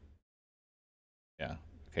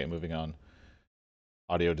 Okay, moving on.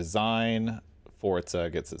 Audio design. Forza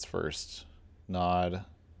gets its first nod,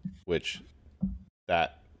 which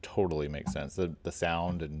that totally makes sense. The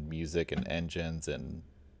sound and music and engines and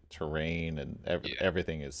terrain and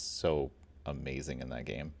everything is so amazing in that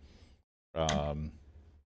game.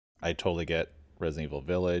 I totally get Resident Evil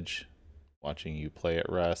Village. Watching you play it,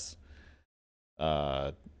 Russ.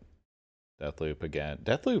 Deathloop again.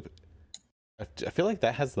 Deathloop. I feel like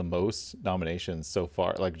that has the most nominations so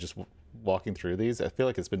far. Like just walking through these, I feel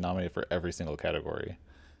like it's been nominated for every single category,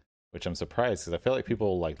 which I'm surprised because I feel like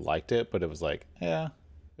people liked it, but it was like, yeah,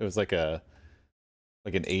 it was like an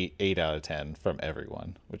 8 out of 10 from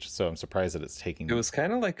everyone. So I'm surprised that it's taking. It was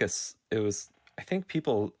kind of like I think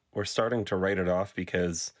people were starting to write it off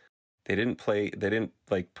because they didn't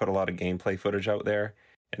like put a lot of gameplay footage out there,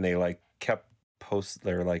 and they like kept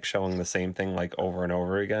they're like showing the same thing like over and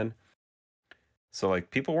over again. So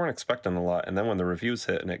like people weren't expecting a lot, and then when the reviews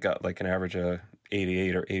hit and it got like an average of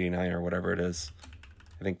 88 or 89 or whatever it is,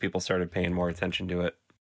 I think people started paying more attention to it.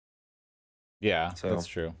 Yeah, So- that's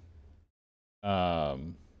true.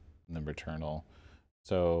 And then Returnal.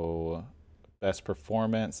 So best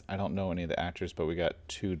performance. I don't know any of the actors, but we got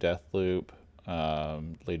 2 Deathloop,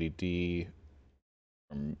 Lady D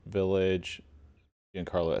from Village,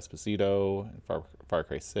 Giancarlo Esposito in Far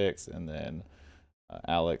Cry 6, and then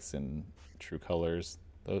Alex in True Colors.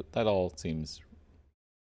 That all seems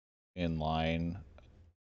in line.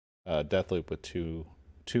 Deathloop with two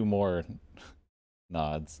more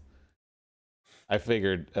nods. I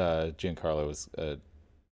figured Giancarlo was a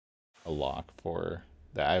lock for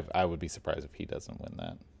that. I would be surprised if he doesn't win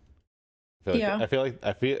that. I don't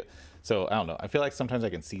know. I feel like sometimes I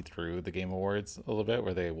can see through the Game Awards a little bit,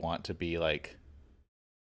 where they want to be like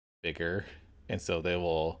bigger, and so they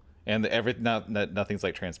will, and nothing's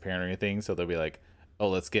like transparent or anything. So they'll be like, oh,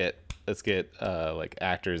 let's get like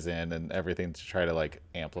actors in and everything to try to like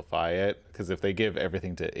amplify it. Because if they give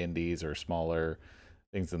everything to indies or smaller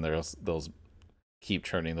things, then they'll keep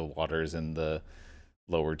churning the waters in the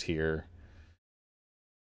lower tier.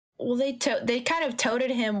 Well, they kind of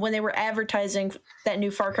touted him when they were advertising that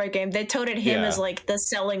new Far Cry game. They touted him as like the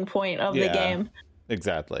selling point of the game.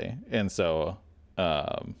 Exactly. And so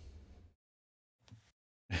I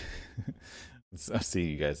see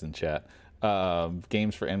you guys in chat.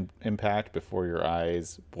 Games for Impact, Before Your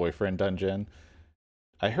Eyes, Boyfriend Dungeon.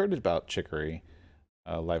 I heard about Chicory.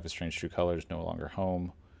 Life is Strange, True Colors, No Longer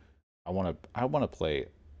Home. I want to play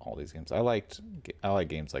all these games. I like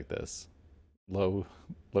games like this. Low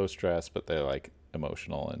stress, but they're like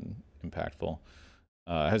emotional and impactful.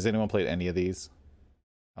 Has anyone played any of these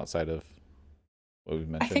outside of what we've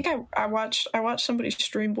mentioned? I think I watched somebody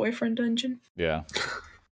stream Boyfriend Dungeon. Yeah.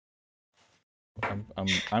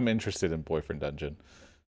 I'm interested in Boyfriend Dungeon,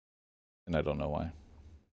 and I don't know why.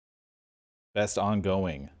 Best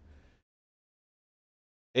ongoing: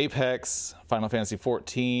 Apex, Final Fantasy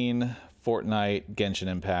 14, Fortnite, Genshin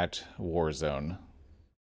Impact, Warzone.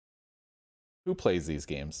 Who plays these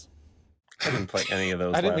games? I didn't play any of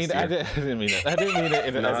those. I didn't mean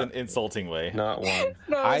it as an insulting way. Not one.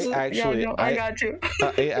 No, I got you.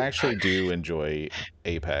 I actually do enjoy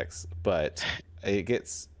Apex, but it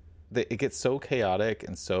gets so chaotic,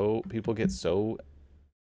 and so people get so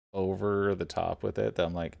over the top with it that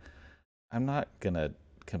I'm like, I'm not gonna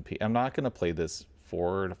compete. I'm not gonna play this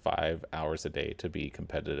 4 to 5 hours a day to be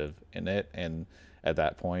competitive in it. And at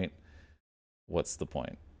that point, what's the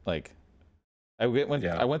point? Like, I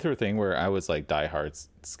went through a thing where I was like diehard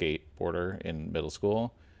skateboarder in middle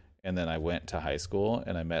school, and then I went to high school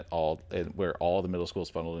and I met where all the middle schools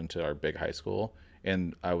funneled into our big high school,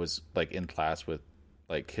 and I was like in class with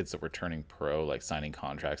like kids that were turning pro, like signing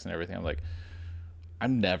contracts and everything. I'm like,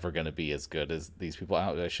 I'm never gonna be as good as these people.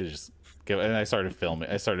 I should just give. And I started filming.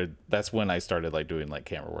 That's when I started like doing like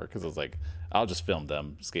camera work, because I was like, I'll just film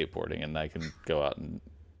them skateboarding, and I can go out and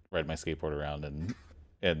ride my skateboard around, and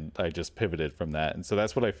I just pivoted from that. And so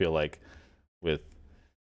that's what I feel like with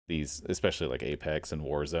these, especially like Apex and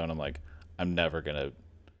Warzone. I'm like, I'm never gonna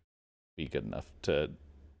be good enough to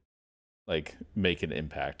like make an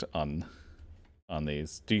impact on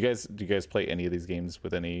these. Do you guys play any of these games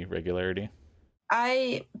with any regularity?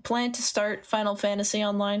 I plan to start Final Fantasy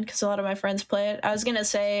Online because a lot of my friends play it. I was gonna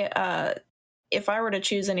say, if I were to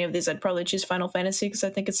choose any of these, I'd probably choose Final Fantasy because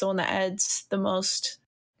I think it's the one that adds the most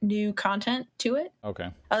new content to it. Okay.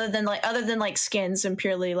 Other than like skins and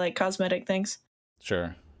purely like cosmetic things.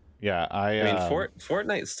 Sure. Yeah. I mean,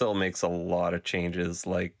 Fortnite still makes a lot of changes.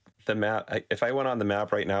 Like the map, if I went on the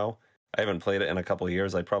map right now, I haven't played it in a couple of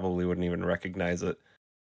years, I probably wouldn't even recognize it.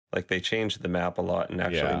 Like they changed the map a lot and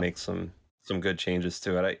actually make some good changes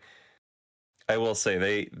to it. I will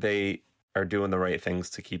say they are doing the right things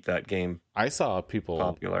to keep that game. I saw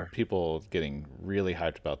popular. People getting really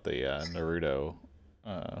hyped about the Naruto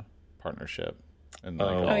partnership. And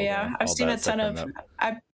like I've seen a ton of.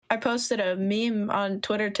 I posted a meme on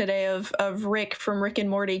Twitter today of Rick from Rick and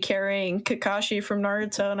Morty carrying Kakashi from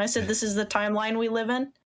Naruto, and I said, "This is the timeline we live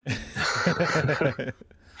in."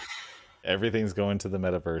 Everything's going to the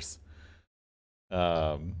metaverse.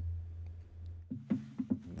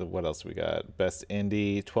 What else we got? Best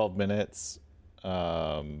indie, 12 Minutes,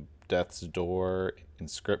 Death's Door,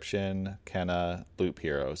 Inscription, Kenna, Loop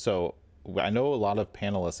Hero. So I know a lot of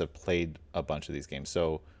panelists have played a bunch of these games.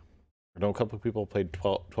 So I know a couple of people played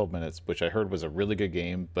 12 Minutes, which I heard was a really good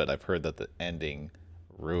game, but I've heard that the ending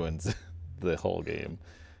ruins the whole game.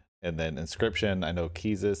 And then Inscription, I know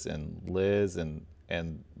Keezus and Liz and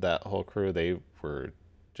that whole crew, they were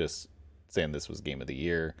just saying this was game of the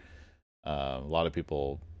year. A lot of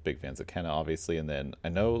people big fans of Kenna, obviously. And then I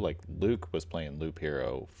know like Luke was playing Loop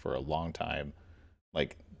Hero for a long time,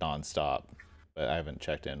 like nonstop, but I haven't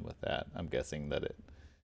checked in with that. I'm guessing that it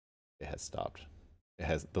has stopped.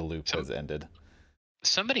 The loop has ended.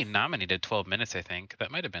 Somebody nominated 12 Minutes, I think. That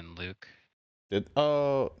might have been Luke. Did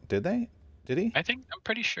they? Did he? I'm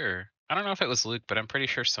pretty sure. I don't know if it was Luke, but I'm pretty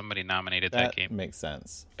sure somebody nominated that game. Makes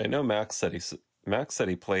sense. I know Max said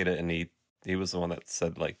he played it, and he was the one that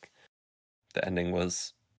said like the ending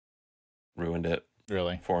ruined it.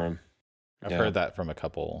 Really? For him. I've heard that from a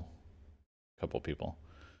couple people.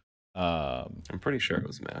 I'm pretty sure it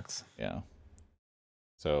was max. Yeah.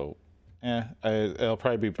 So, it'll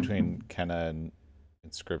probably be between Kenna and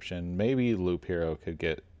Inscription. Maybe Loop Hero could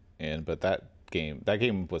get in, but that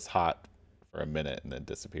game was hot for a minute and then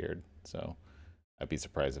disappeared. So, I'd be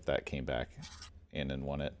surprised if that came back in and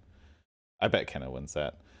won it. I bet Kenna wins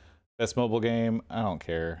that. Best mobile game? I don't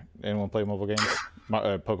care. Anyone play mobile games?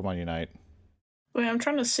 Pokemon Unite. Wait, I'm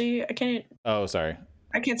trying to see. I can't. Oh, sorry.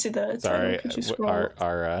 I can't see the. Sorry, Could you scroll?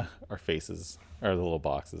 our faces, or the little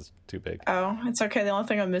box is too big. Oh, it's okay. The only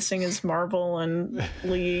thing I'm missing is Marvel and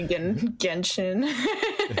League and Genshin.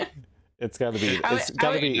 It's got to be. It's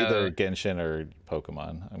got to be either Genshin or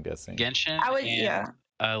Pokemon. I'm guessing. Genshin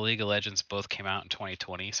and League of Legends both came out in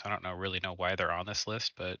 2020, so I don't really know why they're on this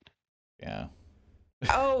list, but yeah.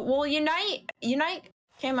 Oh well, Unite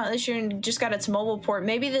came out this year and just got its mobile port.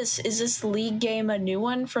 Maybe this League game a new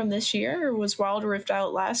one from this year, or was Wild Rift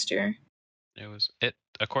out last year? It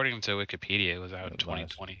according to Wikipedia, it was out in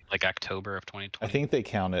 2020, like October of 2020. I think they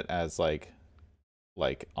count it as like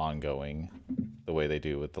ongoing, the way they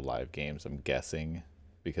do with the live games. I'm guessing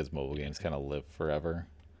because mobile games kind of live forever.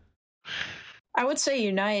 I would say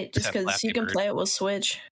Unite just because you can play it with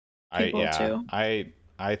Switch. Too.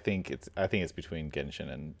 I think it's between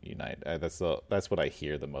Genshin and Unite. That's what I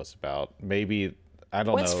hear the most about. Maybe I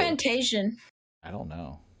don't know. What's Fantasian? I don't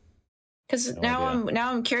know. Because now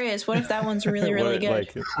I'm curious. What if that one's really really good?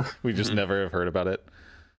 Like we just never have heard about it.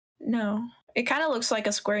 No, it kind of looks like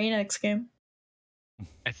a Square Enix game.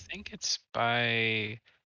 I think it's by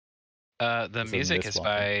the music is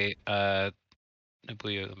by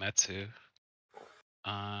Nobuyo Uematsu.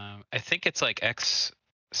 I think it's like ex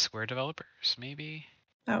Square developers, maybe.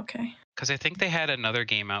 Okay. Because I think they had another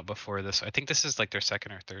game out before this. I think this is like their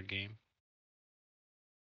second or third game.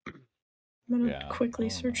 I'm gonna quickly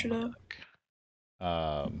search it up.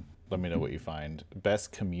 Let me know what you find.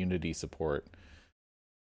 Best community support.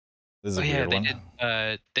 This is a weird one.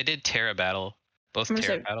 They did Terra Battle, both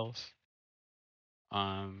Terra Battles.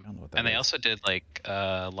 And they also did like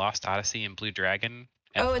Lost Odyssey and Blue Dragon.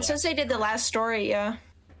 Oh, it says they did the last story. Yeah,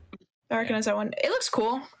 I recognize that one. It looks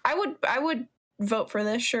cool. I would vote for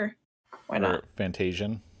this. Sure, why not?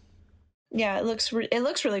 Fantasian. Yeah, it looks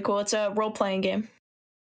really cool. It's a role playing game.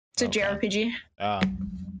 It's a JRPG.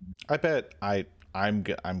 I bet I'm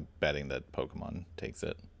betting that Pokemon takes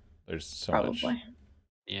it. There's so much.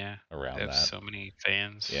 Yeah, around they have that. So many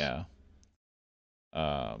fans. Yeah.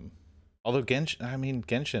 Although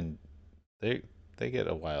Genshin, they get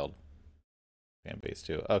a wild fan base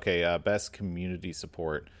too. Okay, best community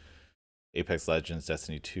support: Apex Legends,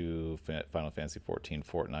 Destiny 2, Final Fantasy 14,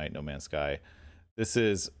 Fortnite, No Man's Sky. This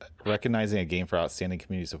is recognizing a game for outstanding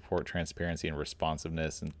community support, transparency, and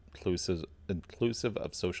responsiveness, inclusive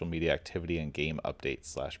of social media activity and game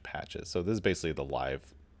updates / patches. So this is basically the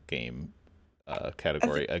live game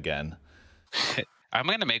category again. I'm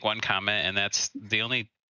going to make one comment, and that's the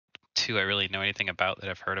only two I really know anything about that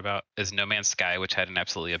I've heard about is No Man's Sky, which had an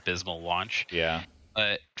absolutely abysmal launch. Yeah.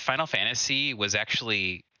 But Final Fantasy was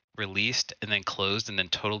actually released and then closed and then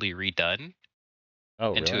totally redone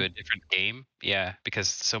into a different game. Yeah, because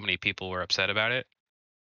so many people were upset about it.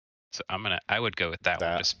 So I would go with that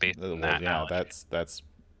one just based on that. Yeah, that's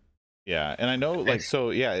yeah, and I know this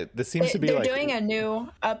seems to be they're doing a new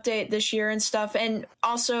update this year and stuff, and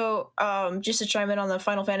also just to chime in on the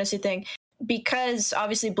Final Fantasy thing, because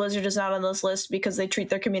obviously Blizzard is not on this list because they treat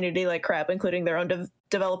their community like crap, including their own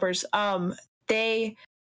developers. A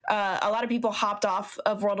lot of people hopped off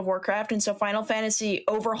of World of Warcraft, and so Final Fantasy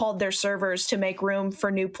overhauled their servers to make room for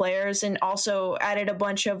new players, and also added a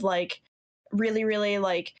bunch of like really really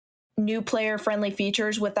like new player friendly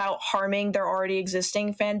features without harming their already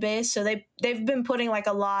existing fan base. So they've been putting like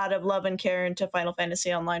a lot of love and care into Final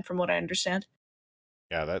Fantasy Online, from what I understand.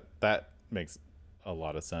 Yeah, that makes a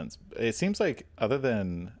lot of sense. It seems like other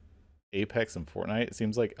than Apex and Fortnite, it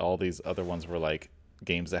seems like all these other ones were like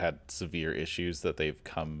games that had severe issues that they've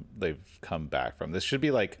come back from. This should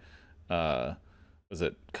be like was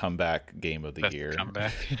it comeback game of the year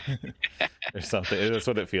comeback or something. That's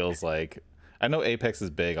what it feels like. I know Apex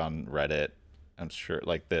is big on Reddit. I'm sure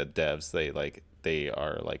like the devs they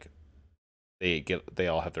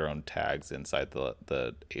all have their own tags inside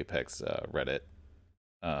the Apex Reddit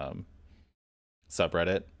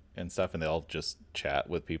subreddit and stuff, and they all just chat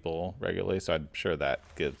with people regularly, so I'm sure that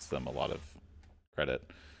gives them a lot of credit.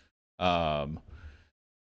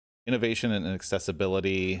 Innovation and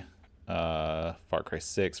accessibility, Far Cry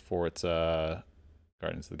 6, Forza,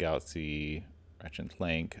 Guardians of the Galaxy, Ratchet and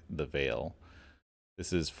Clank, The Veil.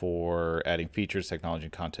 This is for adding features, technology,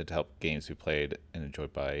 and content to help games be played and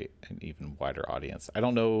enjoyed by an even wider audience. I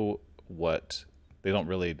don't know what they don't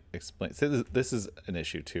really explain. So this is an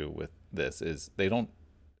issue too with this, is they don't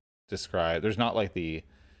describe. There's not like the,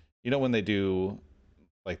 when they do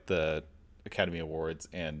like the Academy Awards,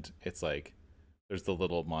 and it's like there's the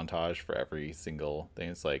little montage for every single thing.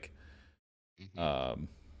 It's like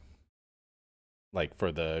like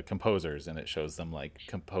for the composers, and it shows them like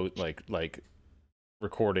like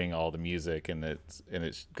recording all the music, and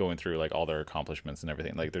it's going through like all their accomplishments and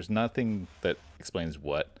everything. Like there's nothing that explains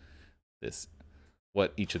what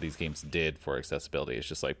each of these games did for accessibility. It's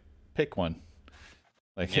just like pick one,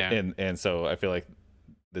 like and so I feel like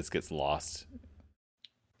this gets lost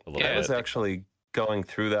a little bit. I was actually going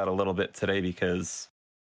through that a little bit today because,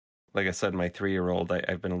 like I said, my 3-year-old,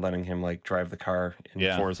 I've been letting him like drive the car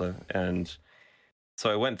in Forza, and so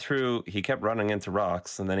I went through. He kept running into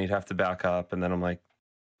rocks, and then he'd have to back up, and then I'm like,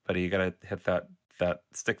 "Buddy, you gotta hit that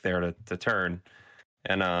stick there to turn."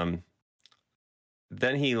 And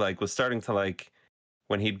then he like was starting to like,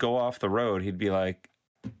 when he'd go off the road, he'd be like,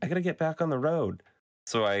 "I gotta get back on the road."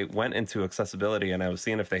 So I went into accessibility, and I was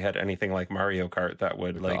seeing if they had anything like Mario Kart that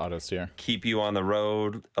would like auto steer, keep you on the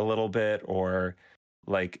road a little bit, or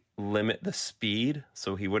like limit the speed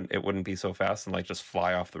so it wouldn't be so fast and like just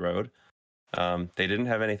fly off the road. They didn't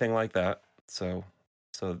have anything like that, so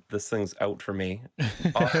this thing's out for me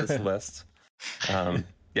off this list. They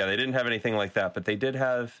didn't have anything like that, but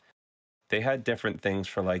they had different things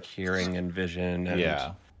for like hearing and vision,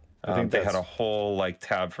 and I think they had a whole like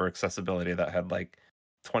tab for accessibility that had like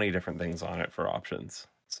 20 different things on it for options.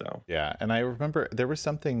 So and I remember there was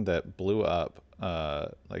something that blew up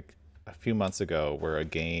like a few months ago where a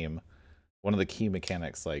game, one of the key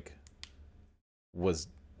mechanics like was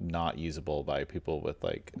not usable by people with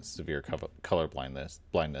like severe color blindness,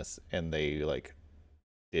 and they like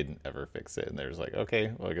didn't ever fix it, and there's like,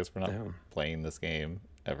 okay, well, I guess we're not playing this game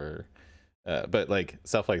ever. But like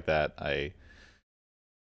stuff like that, I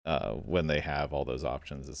when they have all those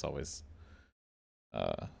options, it's always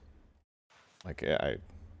like I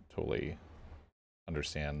totally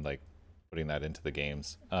understand like putting that into the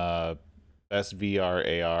games. Best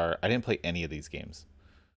VR AR, I didn't play any of these games.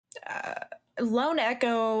 Lone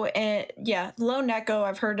Echo, Lone Echo,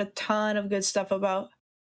 I've heard a ton of good stuff about.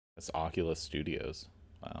 That's Oculus Studios.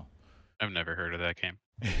 Wow. I've never heard of that game.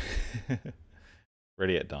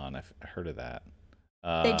 Ready at Dawn, I've heard of that.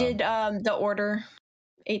 They did The Order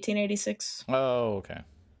 1886. Oh, okay.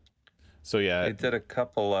 So yeah, they did a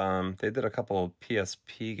couple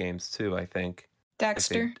PSP games too, I think.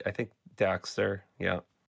 Daxter. I think Daxter, yeah.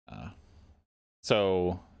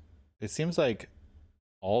 So it seems like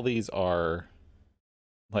all these are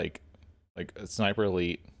like Sniper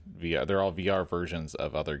Elite VR. They're all VR versions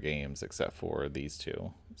of other games except for these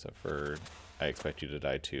two. Except for I Expect You to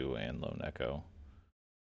Die 2 and Lone Echo.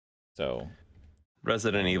 So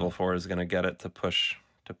Resident Evil 4 is going to get it to push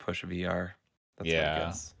VR. That's my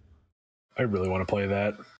guess. I really want to play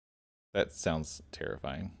that. That sounds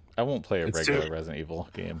terrifying. I won't play a regular Resident Evil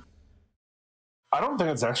game. I don't think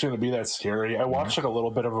it's actually going to be that scary. I watched like a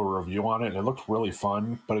little bit of a review on it, and it looked really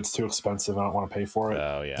fun, but it's too expensive. I don't want to pay for it.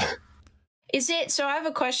 Oh, yeah. Is it? So I have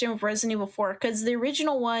a question with Resident Evil 4, because the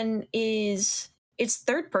original one it's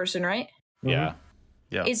third person, right? Yeah.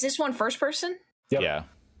 Yeah. Is this one first person? Yep. Yeah.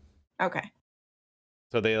 Okay.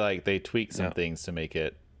 So they tweak some things to make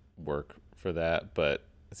it work for that, but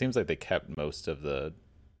it seems like they kept most of the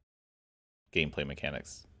gameplay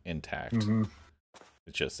mechanics intact. Mm-hmm.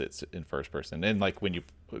 It's in first person, and like when you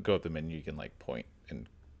go up the menu, you can like point and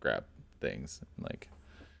grab things, and like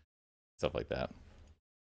stuff like that.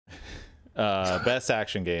 Best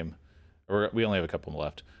action game. We only have a couple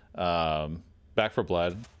left. Back 4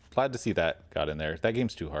 Blood. Glad to see that got in there. That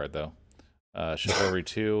game's too hard though. Chivalry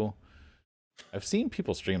 2. I've seen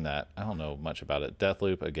people stream that. I don't know much about it.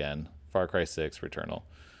 Deathloop again. Far Cry 6 Returnal.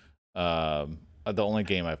 The only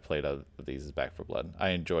game I've played of these is Back 4 Blood. I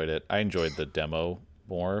enjoyed it. I enjoyed the demo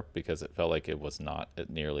more because it felt like it was not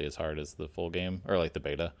nearly as hard as the full game, or like the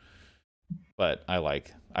beta. But I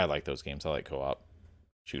like those games. I like co-op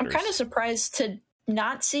shooters. I'm kind of surprised to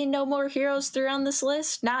not see No More Heroes 3 on this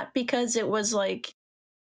list. Not because it was like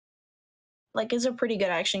it's a pretty good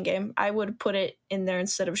action game. I would put it in there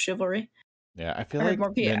instead of Chivalry. Yeah, I feel I like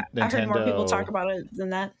heard more people talk about it than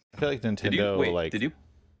that. I feel like Nintendo did you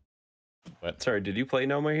What? Sorry, did you play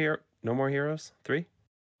No More Heroes 3?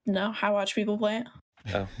 No, I watch people play it.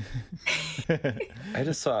 Oh. I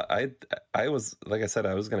just saw I was, like I said,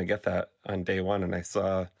 I was going to get that on day one, and I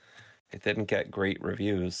saw it didn't get great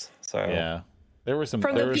reviews. So yeah, there were some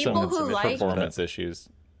performance issues.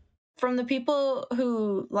 From the people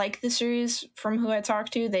who like the series, from who I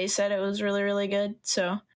talked to, they said it was really, really good.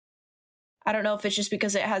 So I don't know if it's just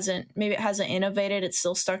because it hasn't innovated. It's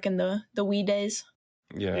still stuck in the Wii days.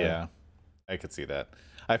 Yeah, I could see that.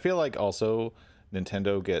 I feel like also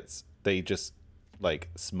Nintendo they just like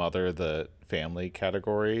smother the family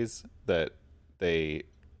categories that they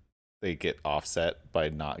get offset by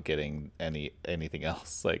not getting anything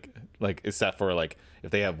else. Like except for like if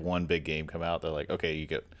they have one big game come out, they're like, okay,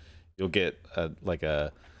 you'll get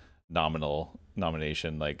a nominal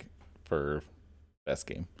nomination like for best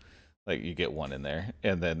game. Like you get one in there,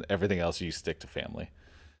 and then everything else you stick to family.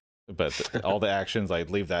 But all the actions, I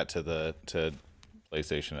leave that to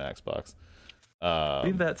PlayStation and Xbox.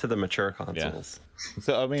 Leave that to the mature consoles. Yeah.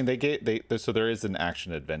 So I mean, so there is an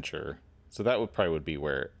action adventure. So that would be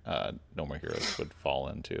where No More Heroes would fall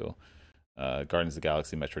into. Guardians of the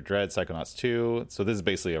Galaxy, Metroid Dread, Psychonauts 2. So this is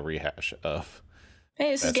basically a rehash of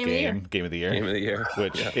this is Game of the Year.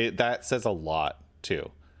 Which that says a lot too,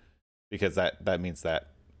 because that means that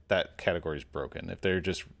category is broken. If they're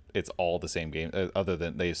just it's all the same game, other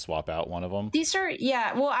than they swap out one of them. These are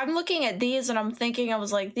well, I'm looking at these and I'm thinking, I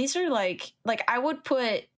was like, these are like I would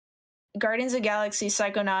put Guardians of the Galaxy,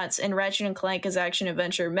 Psychonauts, and Ratchet and Clank as action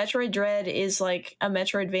adventure. Metroid Dread is like a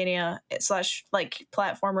Metroidvania / like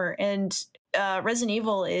platformer, and Resident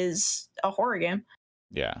Evil is a horror game.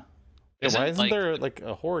 Yeah. Why isn't there like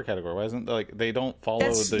a horror category? Why isn't like they don't follow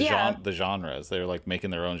the genres? They're like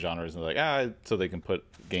making their own genres and they're like so they can put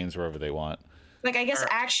games wherever they want. Like I guess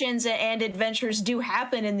actions and adventures do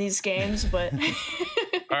happen in these games, but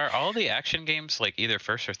are all the action games like either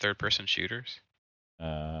first or third person shooters?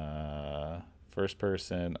 First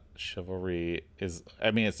person. Chivalry is.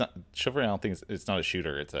 I mean, it's not Chivalry. I don't think it's not a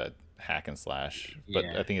shooter. It's a hack and slash. But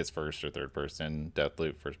I think it's first or third person.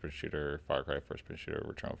 Deathloop first person shooter. Far Cry first person shooter.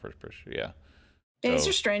 Returnal first person shooter. Yeah. These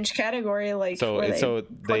are strange category. Like so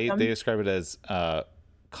they describe it as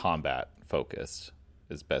combat focused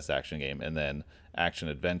is best action game, and then action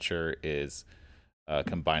adventure is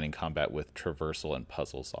combining combat with traversal and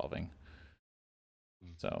puzzle solving.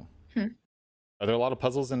 So are there a lot of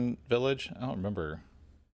puzzles in Village? I don't remember.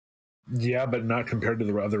 Yeah, but not compared to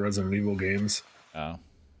the other Resident Evil games. Oh,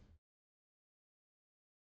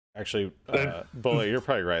 actually, Bullet, you're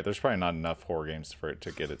probably right. There's probably not enough horror games for it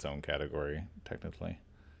to get its own category technically.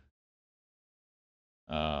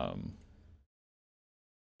 Best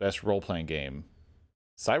role-playing game,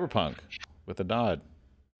 Cyberpunk with a nod.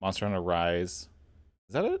 Monster Hunter Rise.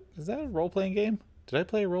 Is that a role-playing game? Did I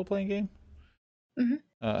play a role-playing game? Mm-hmm.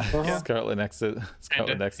 Scarlet Nexus.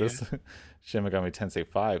 Shin Megami Tensei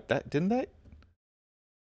 5.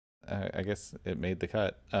 I guess it made the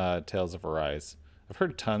cut. Tales of Arise. I've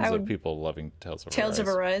heard tons of people loving Tales of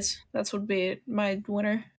Arise. That would be my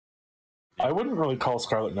winner. I wouldn't really call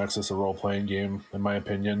Scarlet Nexus a role-playing game, in my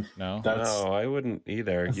opinion. No, I wouldn't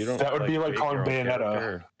either. You don't. That would be like calling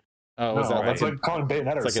Bayonetta. Oh, no, that's like calling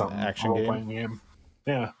Bayonetta like something. An action role-playing game.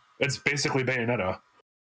 Yeah, it's basically Bayonetta,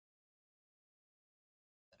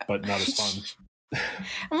 but not as fun. I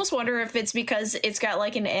almost wonder if it's because it's got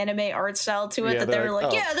like an anime art style to it that they were like,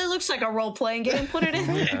 that looks like a role-playing game. Put it in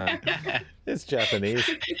there. It's Japanese.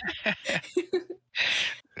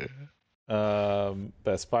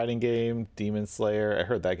 Best fighting game, Demon Slayer. I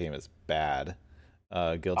heard that game is bad.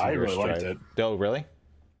 Guilty Gear really Strive. liked it. Oh, really?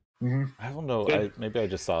 Mm-hmm. I don't know. Maybe I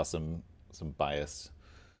just saw some bias.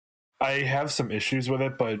 I have some issues with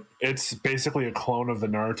it, but it's basically a clone of the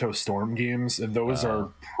Naruto Storm games, and those are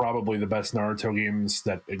probably the best Naruto games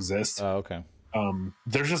that exist. Oh, okay.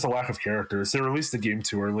 There's just a lack of characters. They released the game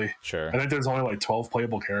too early. Sure. I think there's only like 12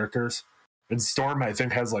 playable characters, and Storm I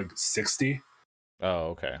think has like 60. Oh,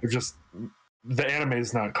 okay. They're just the anime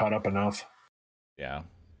is not caught up enough. Yeah.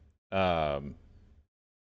 I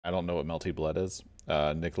don't know what Melty Blood is.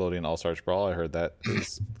 Nickelodeon All Stars Brawl. I heard that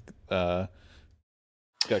is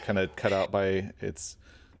got kind of cut out by its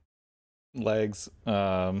legs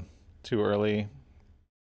too early.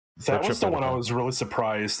 That was the one I was really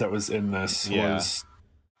surprised that was in this. Yeah. Was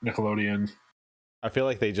Nickelodeon. I feel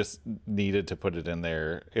like they just needed to put it in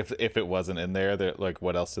there. If it wasn't in there, they're like,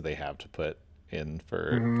 what else do they have to put in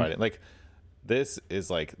for fighting? Like, this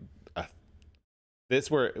is like this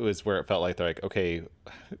where it felt like they're like, okay,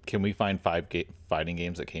 can we find 5 fighting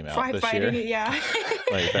games that came out this year? Yeah.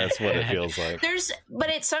 Like that's what it feels like. But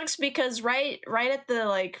it sucks because right at the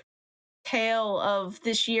like tail of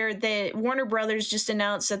this year, the Warner Brothers just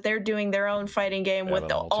announced that they're doing their own fighting game with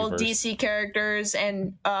all DC characters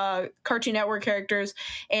and Cartoon Network characters,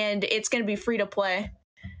 and it's going to be free to play.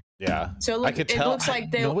 Yeah. So it looks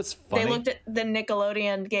like they looked at the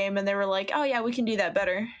Nickelodeon game and they were like, oh yeah, we can do that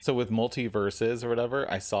better. So with Multiverses or whatever,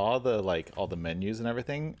 I saw the like all the menus and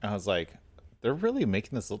everything. I was like, they're really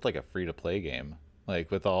making this look like a free to play game.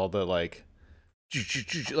 Like with all the like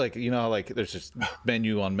like, you know, like there's just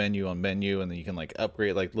menu on menu on menu, and then you can like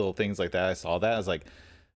upgrade like little things like that. I saw that. I was like,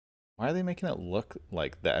 why are they making it look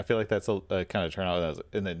like that? I feel like that's a kind of turnout.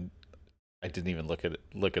 And then I didn't even look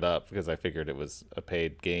it up because I figured it was a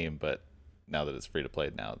paid game. But now that it's free to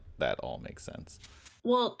play, now that all makes sense.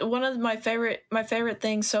 Well, one of my favorite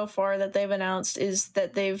things so far that they've announced is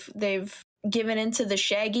that they've given into the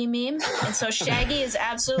Shaggy meme, and so Shaggy is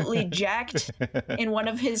absolutely jacked in one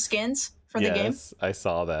of his skins for the game. Yes, I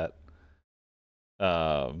saw that.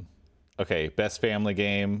 Okay, best family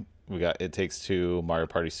game. We got It Takes Two, Mario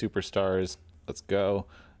Party Superstars. Let's go.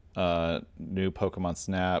 New Pokemon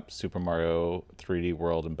Snap, Super Mario 3D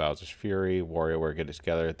World, and Bowser's Fury. WarioWare Get It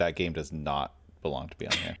Together. That game does not belong to be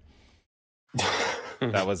on here.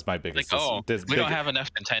 That was my biggest. We don't have enough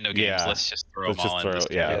Nintendo games. Yeah. Let's just throw them all in.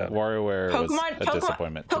 WarioWare was a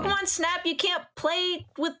disappointment. Pokemon Snap, you can't play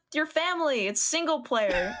with your family. It's single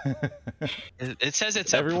player. It says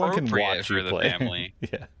it's everyone can appropriate watch for you the play. family.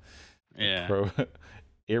 Yeah.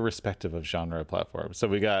 Irrespective of genre platform. So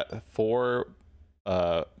we got 4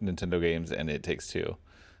 Nintendo games, and It Takes Two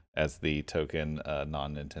as the token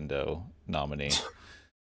non-Nintendo nominee.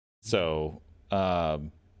 So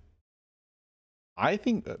I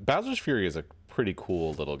think Bowser's Fury is a pretty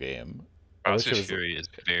cool little game. Bowser's Fury is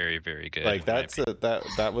very, very good. Like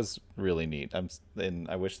that was really neat. And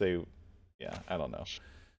I wish they, I don't know.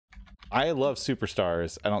 I love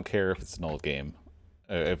Superstars. I don't care if it's an old game.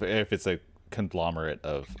 If it's a conglomerate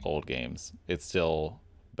of old games, it's still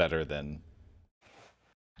better than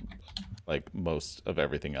like most of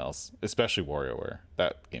everything else, especially WarioWare.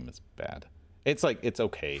 That game is bad. It's like it's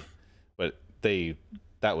okay, but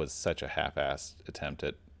that was such a half-assed attempt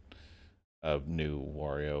at a new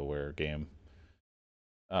WarioWare game.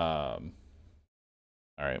 All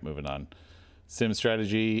right, moving on. Sim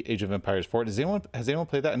Strategy, Age of Empires 4. Has anyone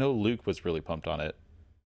played that? I know Luke was really pumped on it,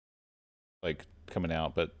 like coming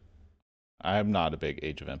out, but I'm not a big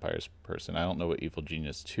Age of Empires person. I don't know what Evil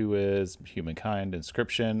Genius 2 is. Humankind,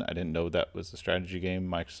 Inscription. I didn't know that was a strategy game.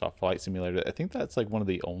 Microsoft Flight Simulator. I think that's like one of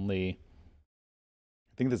the only.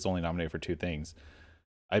 I think that's only nominated for 2 things.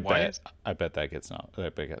 I bet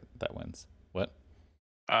that wins. What?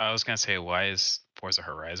 I was gonna say, why is Forza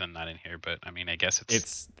Horizon not in here? But I mean, I guess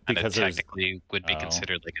it's because technically would be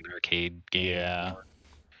considered like an arcade game. Yeah,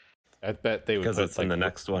 I bet they would because it's like in the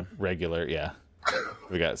next one. Regular, yeah.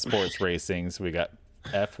 We got sports racing. So we got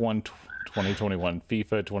F1 2021,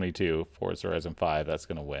 FIFA 22, Forza Horizon 5. That's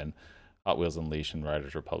gonna win. Hot Wheels Unleashed and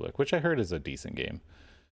Riders Republic, which I heard is a decent game.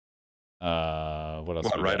 What else?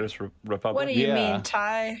 What, Riders Republic? What do you mean,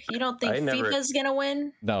 Ty? You don't think FIFA's gonna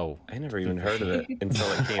win? No, I never even heard of it until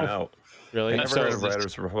it came out. Really? I never heard of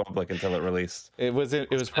Riders Republic until it released. It was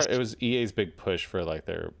EA's big push for like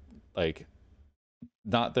their like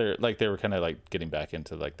not their like they were kind of like getting back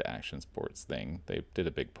into like the action sports thing. They did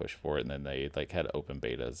a big push for it, and then they like had open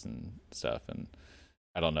betas and stuff. And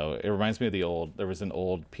I don't know. It reminds me of there was an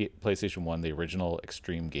old PlayStation 1, the original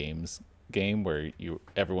Extreme Games game where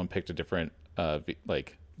everyone picked a different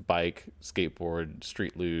like bike, skateboard,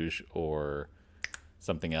 street luge, or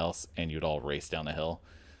something else, and you'd all race down a hill.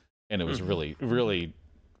 And it was really, really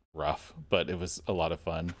rough, but it was a lot of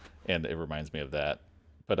fun, and it reminds me of that.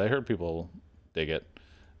 But I heard people dig it.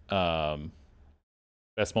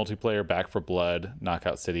 Best multiplayer: Back 4 Blood,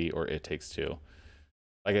 Knockout City, or It Takes Two.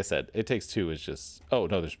 Like I said, It Takes Two is just... Oh,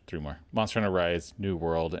 no, there's 3 more. Monster Hunter Rise, New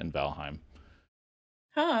World, and Valheim.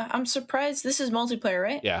 Huh, I'm surprised. This is multiplayer,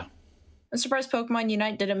 right? Yeah. I'm surprised Pokemon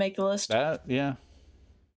Unite didn't make the list. Yeah.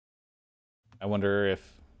 I wonder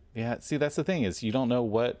if... Yeah, see, that's the thing, is you don't know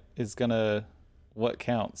what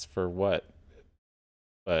counts for what.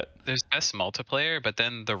 But there's best multiplayer, but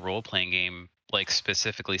then the role-playing game like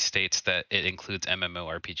specifically states that it includes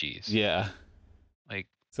MMORPGs. Yeah. Like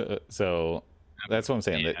so that's what I'm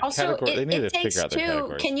saying. Yeah. Also, they need to figure out their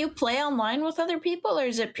categories. Can you play online with other people, or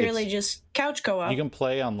is it purely just couch co-op? You can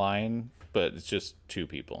play online, but it's just 2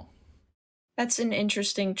 people. That's an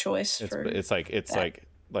interesting choice. It's like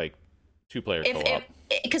 2-player co-op.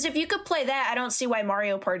 Because if you could play that, I don't see why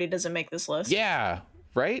Mario Party doesn't make this list. Yeah,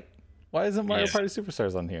 right? Why isn't Mario Party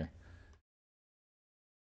Superstars on here?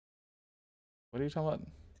 What are you talking about?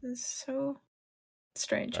 This is so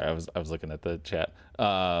strange. Sorry, I was looking at the chat.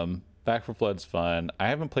 Back 4 Blood's fun. I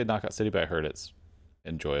haven't played Knockout City, but I heard it's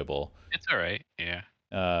enjoyable. It's all right. Yeah.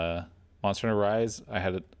 Monster Hunter Rise,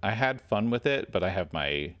 I had fun with it, but I have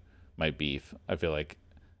my beef. I feel like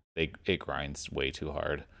it grinds way too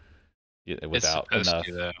hard without enough.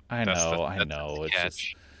 I know. It's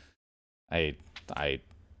just I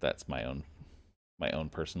that's my own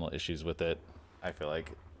personal issues with it. I feel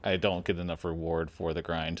like I don't get enough reward for the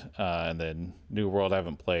grind. And then New World I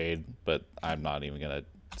haven't played, but I'm not even gonna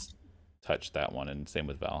touch that one. And same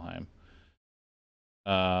with Valheim.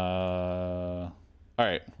 All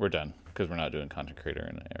right, we're done because we're not doing content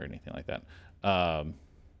creator or anything like that.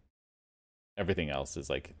 Everything else is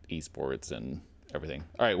like esports and everything.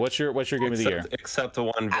 All right, what's your game of the year? Except the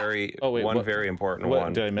one very very important what,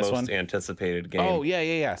 one. Did I miss most one? Anticipated game. Oh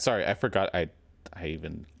yeah. Sorry, I forgot. I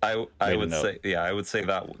would say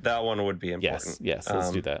that one would be important. Yes.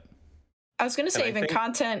 Let's do that. I was gonna say even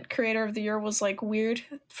content creator of the year was like weird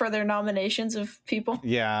for their nominations of people.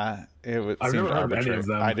 Yeah, it I've never heard of any of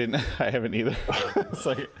them. I haven't either. It's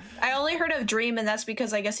like I only heard of Dream, and that's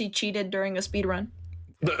because I guess he cheated during a speed run.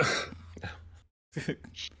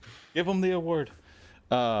 give him the award.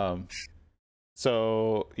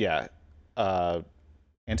 So yeah,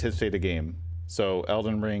 anticipated game. So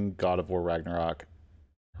Elden Ring, God of War Ragnarok,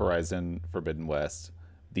 Horizon Forbidden West,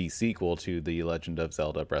 the sequel to The Legend of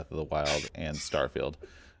Zelda Breath of the Wild, and Starfield.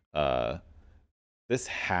 This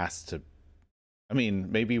has to, I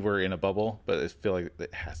mean, maybe we're in a bubble, but I feel like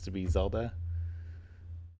it has to be Zelda.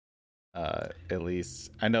 At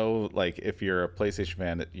least I know, like, if you're a PlayStation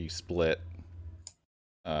fan, you split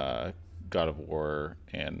God of War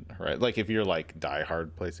and Horizon. Like, if you're like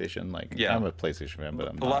diehard PlayStation, like, yeah, I'm a PlayStation fan,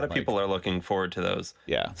 but a lot of people are looking forward to those.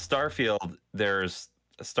 Yeah, Starfield.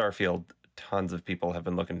 Tons of people have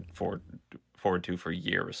been looking forward to for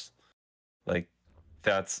years. Like,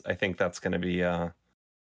 I think that's going to be. I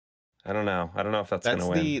don't know if that's going to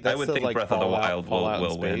win. I would think like Breath of the Wild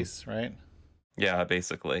will win, right? Yeah,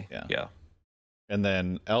 basically. Yeah. And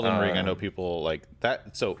then Elden Ring, I know people like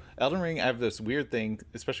that. So Elden Ring, I have this weird thing,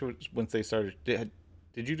 especially once they started. Did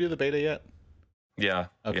you do the beta yet? Yeah.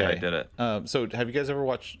 Okay. Yeah, I did it. So have you guys ever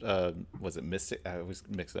watched? Was it Mystic? I always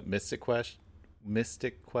mix up Mythic Quest,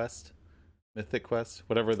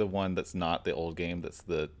 whatever the one that's not the old game, that's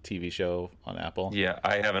the TV show on Apple. Yeah,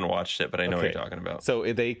 I haven't watched it, but I know what you're talking about.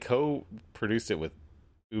 So they co-produced it with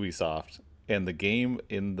Ubisoft, and the game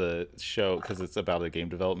in the show, because it's about a game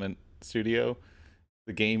development studio.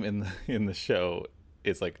 The game in the show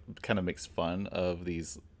is like kind of makes fun of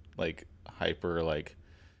these like hyper like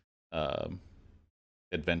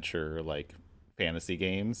adventure like fantasy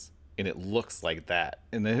games, and it looks like that,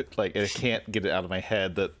 and it like I can't get it out of my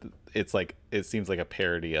head that it's like it seems like a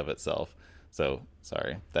parody of itself. So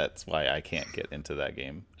sorry, that's why I can't get into that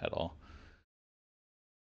game at all.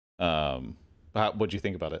 What'd you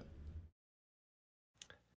think about it?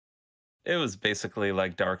 It was basically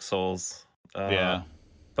like Dark Souls. But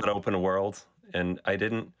open world, and I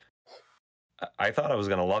thought I was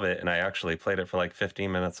gonna love it, and I actually played it for like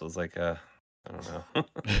 15 minutes. It was like I don't know.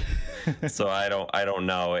 So I don't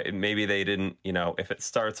know. Maybe they didn't, if it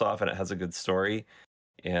starts off and it has a good story,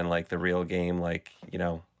 and like the real game, like,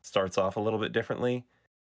 starts off a little bit differently,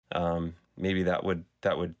 maybe that would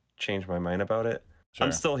change my mind about it. Sure.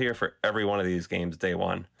 I'm still here for every one of these games day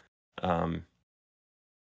one.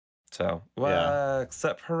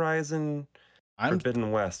 Except Horizon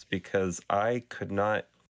Forbidden West, because I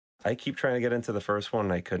keep trying to get into the first one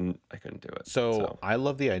and I couldn't do it. So I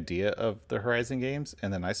love the idea of the Horizon games,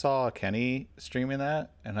 and then I saw Kenny streaming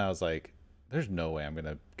that, and I was like, there's no way I'm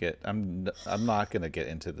not gonna get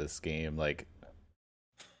into this game, like,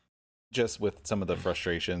 just with some of the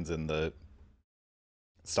frustrations and the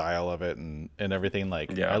style of it and everything.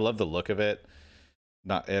 Like, I love the look of it.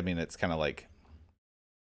 It's kind of like,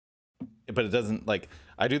 but it doesn't, like,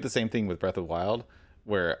 I do the same thing with Breath of the Wild,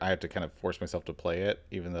 where I have to kind of force myself to play it,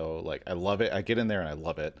 even though, like, I love it. I get in there and I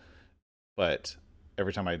love it, but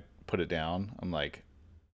every time I put it down, I'm like,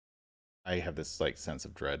 I have this like sense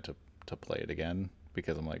of dread to play it again,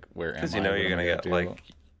 because I'm like, where am I? Because you're gonna get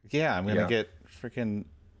I'm gonna get freaking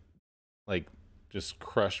like just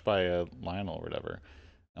crushed by a Lionel or whatever.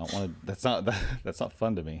 I don't want to. That's not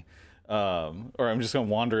fun to me. Or I'm just gonna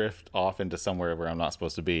wander off into somewhere where I'm not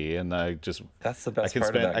supposed to be, and that's the best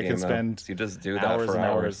part of that game. I can spend you just do that for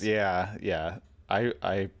hours. Yeah.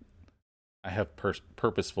 I have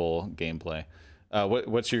purposeful gameplay.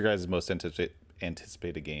 What's your guys' most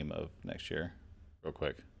anticipated game of next year? Real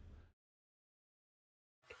quick.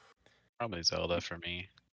 Probably Zelda for me.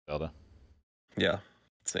 Zelda. Yeah,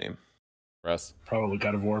 same. Russ. Probably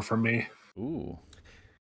God of War for me. Ooh.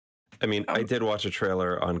 I mean, I did watch a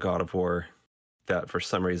trailer on God of War that for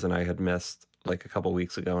some reason I had missed like a couple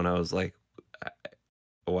weeks ago, and I was like,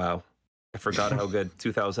 wow, I forgot how good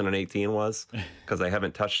 2018 was, because I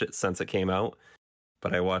haven't touched it since it came out.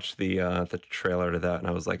 But I watched the trailer to that, and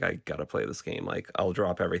I was like, I gotta play this game. Like, I'll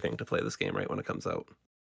drop everything to play this game right when it comes out.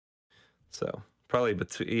 So Probably,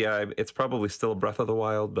 yeah, it's probably still Breath of the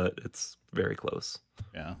Wild, but it's very close.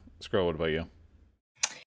 Yeah. Scroll, what about you?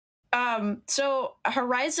 So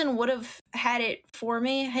Horizon would have had it for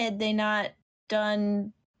me had they not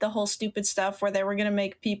done the whole stupid stuff where they were going to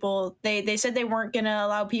make people, they said they weren't going to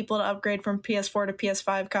allow people to upgrade from PS4 to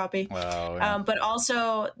PS5 copy. Wow. Yeah. But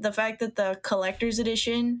also the fact that the collector's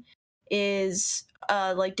edition is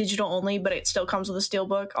like digital only, but it still comes with a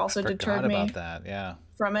steelbook also deterred me about that. Yeah.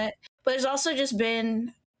 from it. But it's also just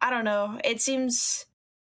been, I don't know, it seems,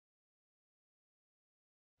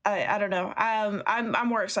 I don't know. I'm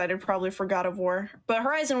more excited probably for God of War, but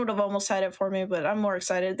Horizon would have almost had it for me. But I'm more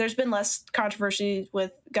excited. There's been less controversy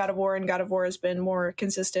with God of War, and God of War has been more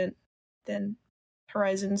consistent than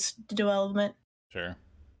Horizon's development. Sure.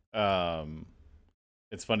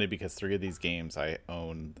 It's funny because 3 of these games I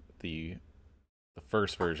own the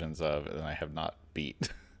first versions of, and I have not beat.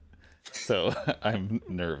 So I'm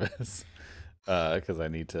nervous because I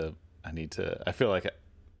need to. I feel like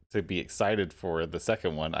to be excited for the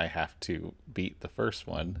second one, I have to beat the first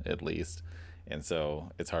one at least, and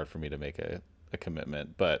so it's hard for me to make a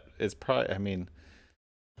commitment. But it's probably, I mean,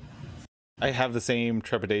 I have the same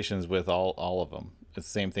trepidations with all of them. It's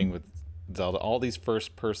the same thing with Zelda. All these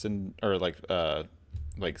first person or like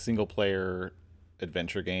single player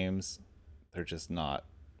adventure games, they're just not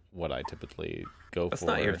what I typically go for. That's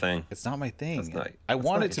not your thing. It's not my thing. That's I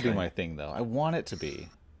want not it to your be thing. my thing, though. I want it to be.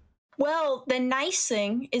 Well, the nice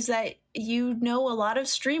thing is that you know a lot of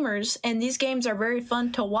streamers, and these games are very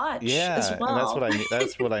fun to watch. Yeah, as well. and that's what I need.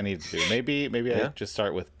 That's what I need to do. Maybe Yeah. I just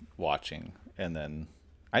start with watching, and then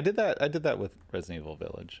I did that with Resident Evil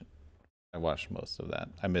Village. I watched most of that.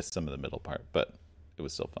 I missed some of the middle part, but it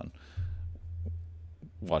was still fun.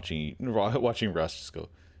 Watching Russ just go,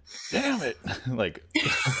 damn it, like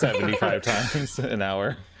 75 times an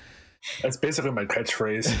hour. That's basically my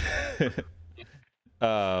catchphrase.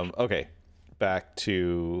 Okay, back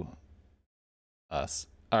to us.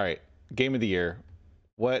 All right, game of the year.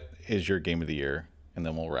 What is your game of the year? And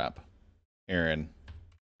then we'll wrap. Aaron,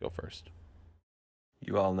 go first.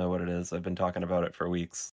 You all know what it is. I've been talking about it for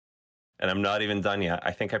weeks, and I'm not even done yet.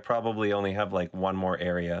 I think I probably only have like one more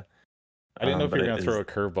area. I didn't know if you were going to but throw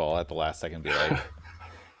a curveball at the last second and be like...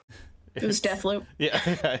 It was Deathloop. Yeah,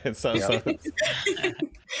 it sounds like...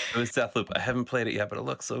 It was Deathloop. I haven't played it yet, but it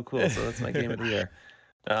looks so cool. So that's my game of the year.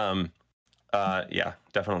 Yeah,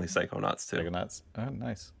 definitely Psychonauts too. Psychonauts. Oh,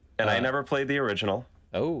 nice. And I never played the original.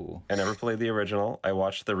 Oh. I never played the original. I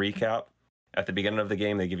watched the recap at the beginning of the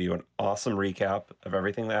game. They give you an awesome recap of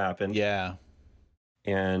everything that happened. Yeah.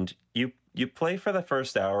 And you play for the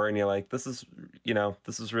first hour, and you're like, this is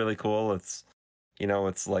really cool. It's,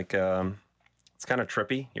 it's like it's kind of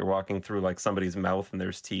trippy. You're walking through like somebody's mouth, and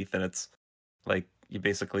there's teeth, and it's like you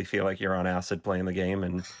basically feel like you're on acid playing the game,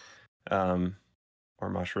 and or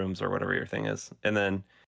mushrooms or whatever your thing is. And then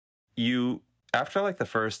after like the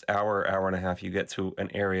first hour and a half, you get to an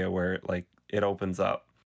area where like it opens up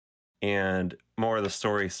and more of the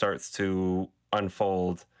story starts to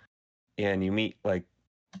unfold, and you meet like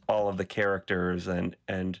all of the characters,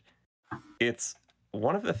 and it's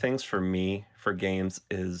one of the things for me for games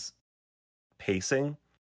is pacing.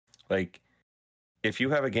 Like if you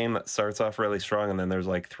have a game that starts off really strong and then there's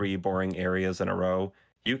like 3 boring areas in a row,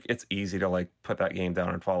 it's easy to like put that game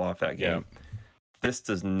down and fall off that game. Yeah. This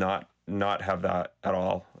does not have that at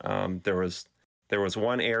all. There was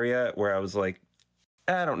one area where I was like,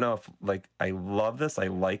 I don't know if like I love this, I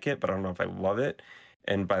like it, but I don't know if I love it.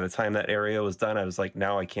 And by the time that area was done, I was like,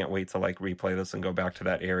 now I can't wait to like replay this and go back to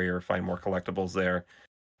that area or find more collectibles there.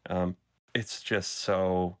 It's just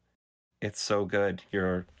so good.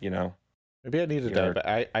 Maybe I need to dive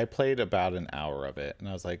back. I played about an hour of it, and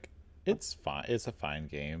I was like, it's fine. It's a fine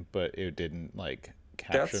game, but it didn't like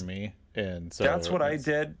capture me. And so that's what I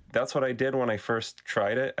did. That's what I did when I first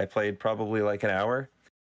tried it. I played probably like an hour.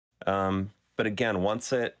 But again,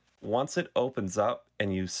 once it opens up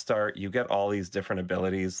and you get all these different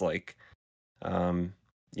abilities, like,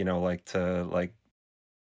 like to like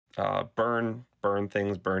burn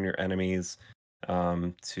things, burn your enemies,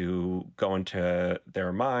 to go into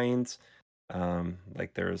their minds.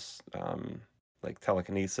 Like there's like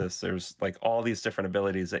telekinesis. There's like all these different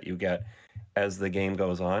abilities that you get as the game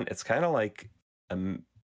goes on. It's kind of like I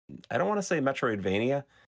don't want to say Metroidvania,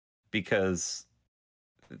 because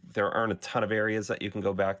there aren't a ton of areas that you can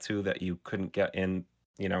go back to that you couldn't get in,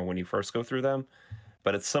 when you first go through them.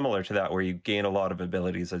 But it's similar to that, where you gain a lot of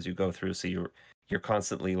abilities as you go through. So you're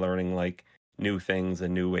constantly learning like new things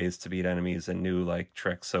and new ways to beat enemies and new like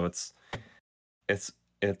tricks. So it's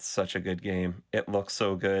such a good game. It looks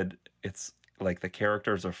so good. It's like the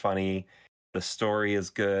characters are funny. the story is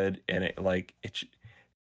good, and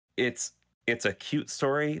it's a cute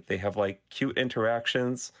story. They have like cute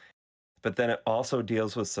interactions, but then it also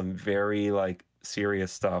deals with some very like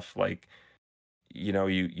serious stuff. Like, you know,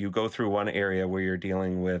 you go through one area where you're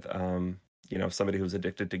dealing with you know, somebody who's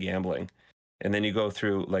addicted to gambling, and then you go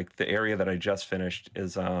through like the area that I just finished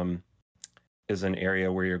is an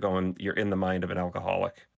area where you're in the mind of an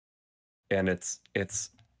alcoholic, and it's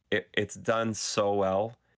done so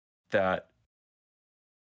well that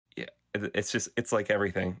it's like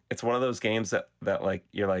everything. It's one of those games that like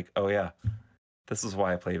you're like, oh yeah, this is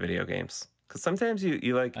why I play video games. Because sometimes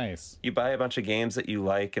you like Nice. you buy a bunch of games that you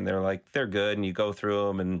like and they're good and you go through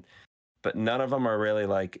them, but none of them are really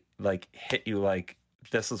like hit you like,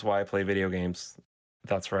 this is why I play video games.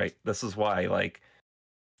 That's right. This is why, like,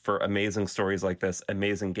 for amazing stories like this,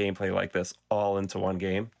 amazing gameplay like this, all into one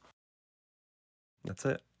game. That's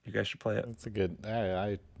it. You guys should play it. That's a good.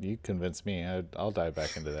 You convinced me. I'll dive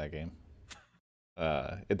back into that game.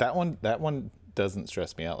 That one doesn't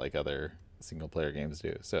stress me out like other single player games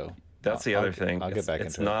do. So that's the other thing. I'll get back into it.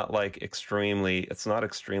 It's not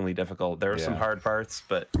extremely difficult. There are some hard parts,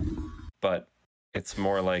 but it's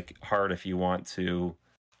more like hard if you want to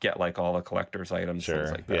get like all the collector's items, sure.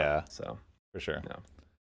 things like that. Yeah. So for sure. Yeah.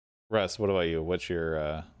 Russ, what about you? What's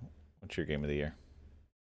your game of the year?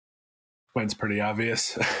 Mine's pretty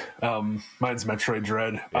obvious. Mine's Metroid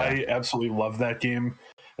Dread. Yeah. I absolutely love that game,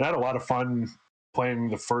 and I had a lot of fun playing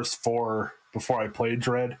the first 4 before I played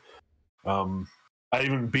Dread. I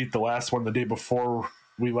even beat the last one the day before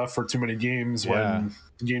we left for Too Many Games when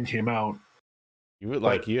the game came out. You would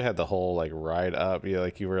like you had the whole like ride up.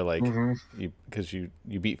 You were like because you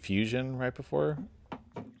beat Fusion right before.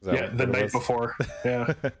 Yeah, the night before.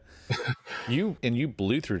 Yeah. you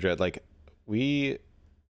blew through Dread. Like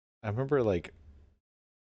I remember like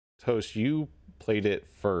Toast, you played it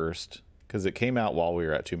first because it came out while we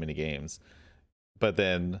were at Too Many Games. But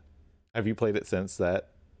then have you played it since then?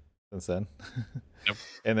 Nope.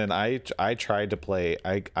 And then I tried to play.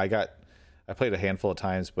 I played a handful of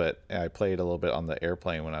times, but I played a little bit on the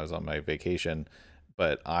airplane when I was on my vacation.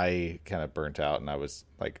 But I kind of burnt out, and I was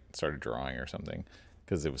like started drawing or something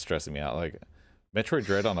because it was stressing me out. Like Metroid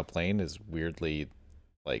Dread on a plane is weirdly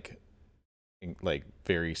like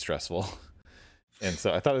very stressful. And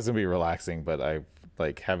so I thought it was gonna be relaxing, but I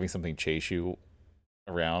like having something chase you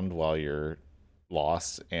around while you're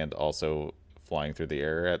lost and also flying through the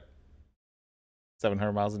air at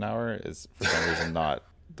 700 miles an hour is for some reason not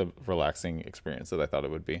the relaxing experience that I thought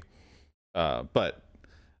it would be. But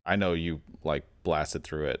I know you like blasted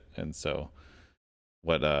through it, and so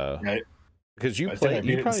what because you played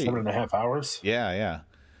you probably 7.5 hours. Yeah.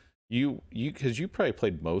 You because you probably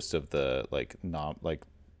played most of the like not like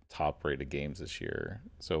top rated games this year.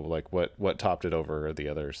 So like what topped it over the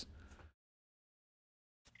others?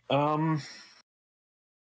 I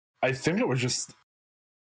think it was just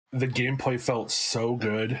the gameplay felt so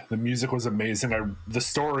good. The music was amazing. The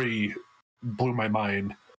story blew my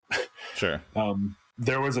mind. Sure.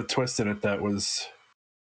 There was a twist in it that was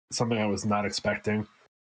something I was not expecting.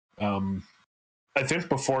 I think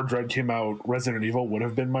before Dread came out, Resident Evil would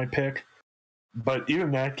have been my pick. But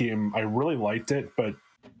even that game, I really liked it, but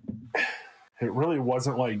it really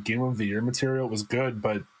wasn't like Game of the Year material. It was good,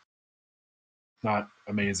 but not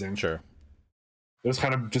amazing. Sure. It was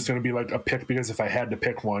kind of just going to be like a pick because if I had to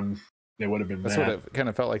pick one, it would have been That's that. what it kind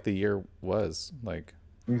of felt like the year was like.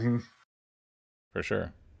 Mm-hmm. For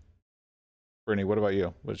sure. Brittany, what about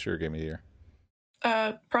you? What's your game of the year?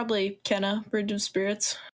 Probably Kenna, Bridge of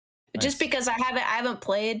Spirits. Nice. Just because I haven't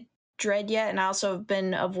played Dread yet, and I also have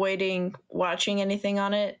been avoiding watching anything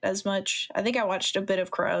on it as much. I think I watched a bit of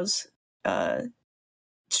Crow's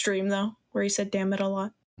stream though, where he said "damn it" a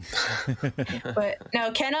lot. But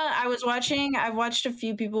no, Kenna, I've watched a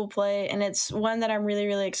few people play, and it's one that I'm really,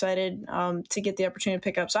 really excited to get the opportunity to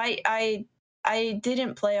pick up. So I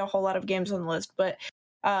didn't play a whole lot of games on the list, but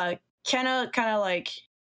Kenna kind of like,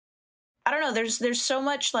 I don't know, there's so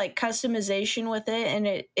much like customization with it,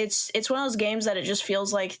 and it's one of those games that it just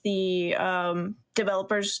feels like the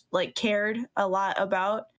developers like cared a lot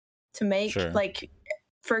about to make. Sure. Like,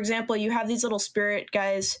 for example, you have these little spirit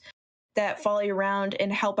guys that follow you around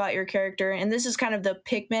and help out your character, and this is kind of the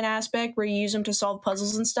Pikmin aspect where you use them to solve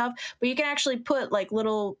puzzles and stuff, but you can actually put like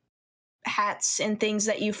little hats and things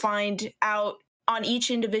that you find out on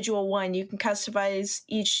each individual one. You can customize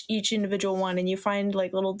each individual one, and you find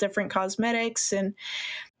like little different cosmetics, and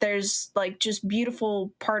there's like just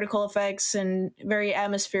beautiful particle effects and very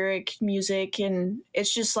atmospheric music, and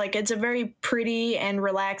it's just like it's a very pretty and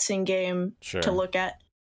relaxing game Sure. to look at.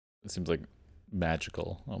 It seems like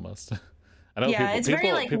magical almost. I know Yeah, it's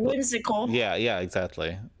very like people, whimsical. yeah,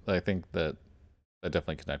 exactly. I think that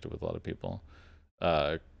definitely connected with a lot of people.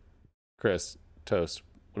 Chris, Toast,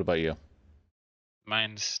 what about you?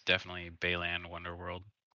 Mine's definitely Bayland Wonderworld.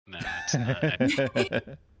 No, it's not.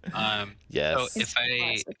 So Yes. if It's I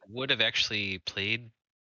classic. would have actually played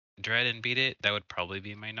Dread and beat it, that would probably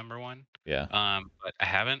be my number one. Yeah. But I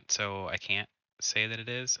haven't, so I can't say that it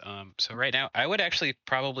is. So right now, I would actually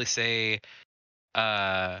probably say,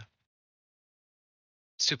 uh,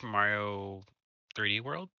 Super Mario 3D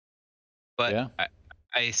World. But Yeah.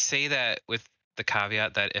 I say that with the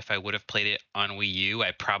caveat that if I would have played it on Wii U,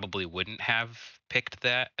 I probably wouldn't have picked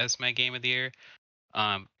that as my game of the year.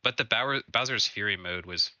 But the Bowser's Fury mode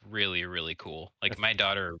was really, really cool. Like my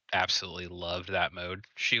daughter absolutely loved that mode.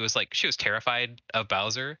 She was terrified of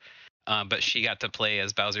Bowser, but she got to play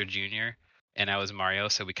as Bowser Jr. and I was Mario,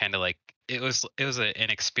 so we kind of like an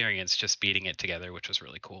experience just beating it together, which was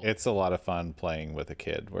really cool. It's a lot of fun playing with a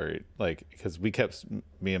kid where like, because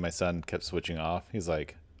me and my son kept switching off. He's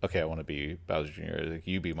like, okay, I want to be Bowser Jr. Like,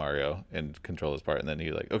 you be Mario and control this part. And then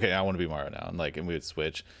he like, okay, I want to be Mario now. And we would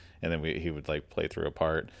switch, and then he would like play through a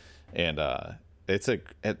part. And I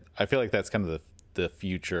feel like that's kind of the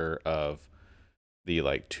future of the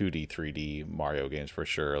like 2D, 3D Mario games for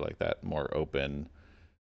sure. Like that more open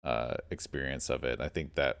experience of it. I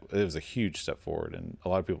think that it was a huge step forward, and a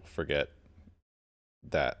lot of people forget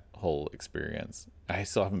that whole experience. I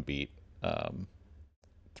still haven't beat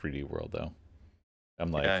 3D World though.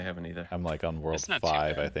 Yeah, I haven't either. I'm like on World It's not too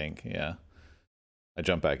 5, bad. I think. Yeah. I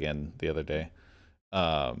jumped back in the other day.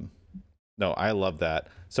 No, I love that.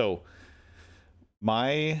 So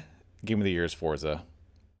my game of the year is Forza.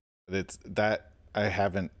 It's that I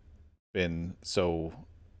haven't been so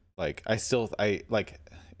like I like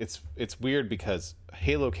it's weird because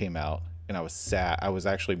Halo came out and I was sad. I was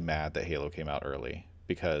actually mad that Halo came out early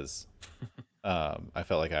because I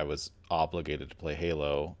felt like I was obligated to play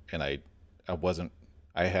Halo, and I wasn't.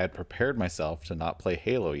 I had prepared myself to not play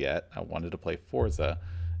Halo yet. I wanted to play Forza,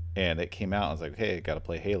 and it came out. I was like, hey, I got to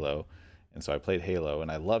play Halo, and so I played Halo,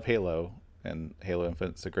 and I love Halo, and Halo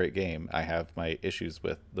Infinite's a great game. I have my issues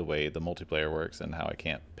with the way the multiplayer works and how I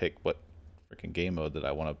can't pick what freaking game mode that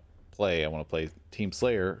I want to play. I want to play Team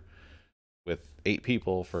Slayer with 8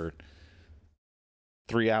 people for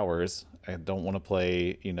 3 hours. I don't want to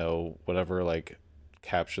play, whatever, like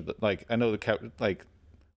capture the, like, I know the capture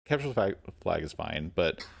the flag is fine,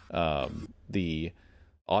 but the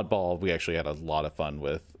oddball we actually had a lot of fun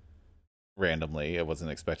with randomly. I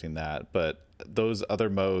wasn't expecting that, but those other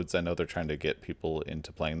modes, I know they're trying to get people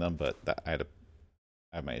into playing them, but I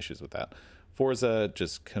have my issues with that. Forza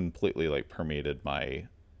just completely like permeated my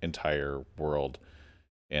entire world,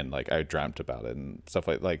 and like I dreamt about it and stuff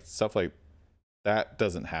like that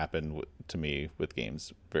doesn't happen to me with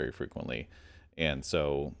games very frequently, and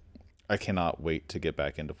so I cannot wait to get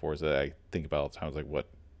back into Forza. I think about all the times like what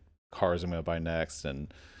cars I'm going to buy next,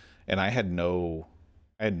 and I had no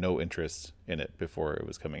interest in it before it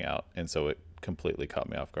was coming out, and so it completely caught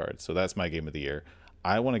me off guard. So that's my game of the year.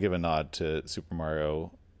 I want to give a nod to Super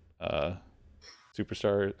Mario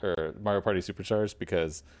Superstar, or Mario Party Superstars,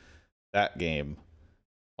 because that game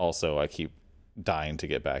also I keep dying to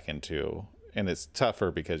get back into, and it's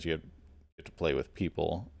tougher because you have to play with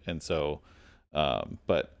people, and so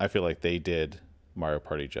but I feel like they did Mario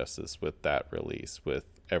Party justice with that release, with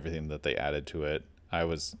everything that they added to it. I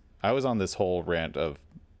was on this whole rant of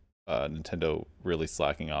Nintendo really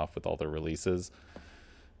slacking off with all their releases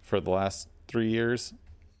for the last 3 years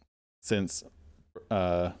since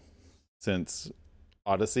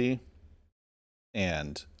Odyssey,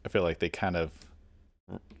 and I feel like they kind of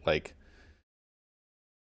like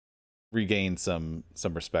regained some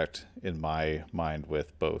respect in my mind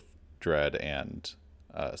with both Dread and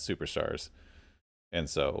Superstars, and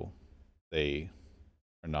so they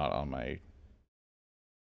are not on my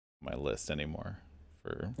list anymore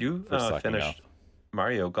for slacking finished off.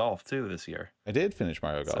 Mario Golf too this year. I did finish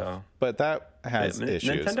Mario Golf, So, but that has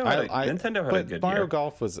issues. Nintendo had a good Mario year.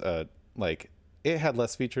 Golf was like it had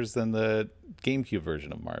less features than the GameCube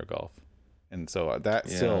version of Mario Golf, and so that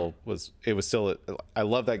still was. It was still. I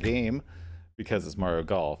love that game because it's Mario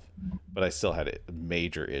Golf, but I still had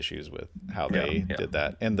major issues with how they did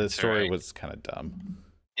that, and the story was kind of dumb.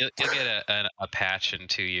 You'll get a patch in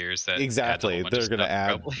 2 years that Exactly, they're going to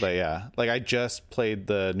add, probably. but yeah, like I just played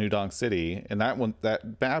the New Donk City, and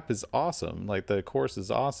that map is awesome. Like the course is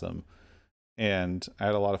awesome, and I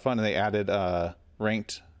had a lot of fun. And they added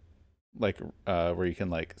ranked, like where you can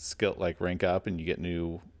like rank up and you get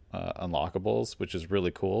new unlockables, which is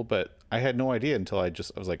really cool. But I had no idea until I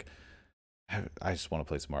was like, I just want to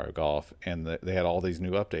play some Mario Golf, and they had all these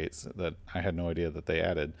new updates that I had no idea that they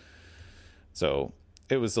added. So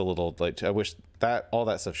it was a little like, I wish that all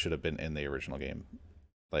that stuff should have been in the original game,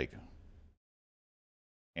 like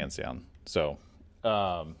hands down. So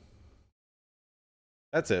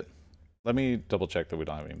that's it. Let me double check that we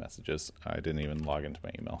don't have any messages. I didn't even log into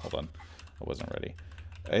my email. Hold on, I wasn't ready.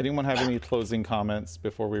 Anyone have any closing comments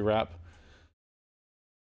before we wrap?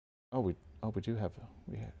 We do have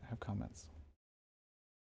comments.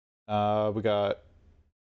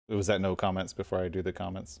 Was that no comments before I do the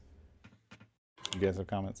comments? You guys have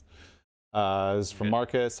comments? This is from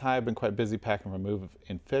Marcus. Hi, I've been quite busy pack and remove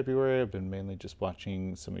in February. I've been mainly just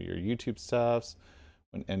watching some of your YouTube stuffs.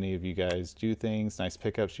 When any of you guys do things, nice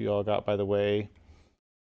pickups you all got, by the way.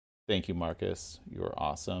 Thank you, Marcus. You are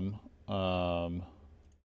awesome.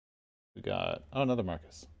 We got another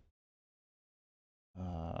Marcus.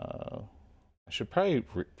 I should probably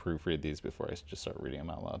proofread these before I just start reading them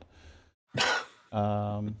out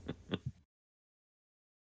loud.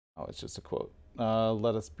 It's just a quote.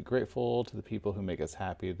 Let us be grateful to the people who make us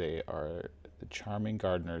happy. They are the charming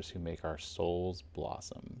gardeners who make our souls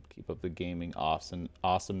blossom. Keep up the gaming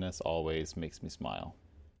awesomeness always makes me smile.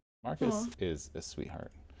 Marcus is a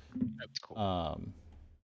sweetheart. That's cool.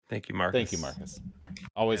 Thank you, Marcus. Thank you, Marcus.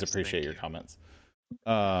 Always appreciate your comments.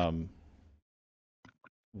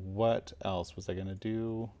 What else was I gonna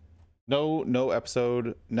do? No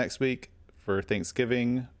episode next week for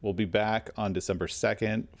Thanksgiving. We'll be back on December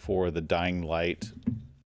 2nd for the Dying Light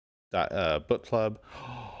book club.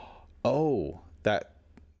 That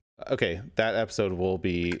episode will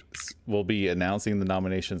be announcing the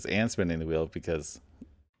nominations and spinning the wheel, because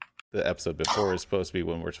the episode before is supposed to be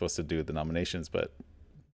when we're supposed to do the nominations, but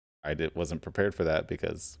I wasn't prepared for that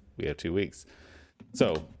because we have 2 weeks.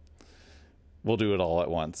 So we'll do it all at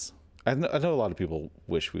once. I know a lot of people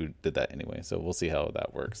wish we did that anyway, so we'll see how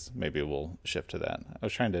that works. Maybe we'll shift to that. I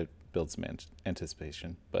was trying to build some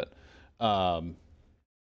anticipation, but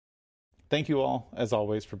thank you all, as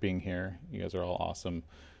always, for being here. You guys are all awesome.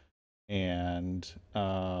 And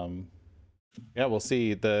we'll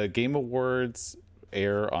see. The Game Awards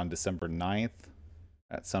air on December 9th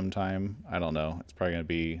at some time. I don't know. It's probably going to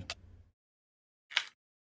be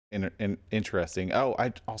interesting.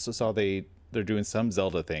 I also saw they're doing some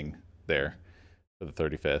Zelda thing there for the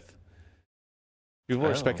 35th. People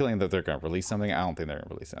are speculating that they're going to release something. I don't think they're going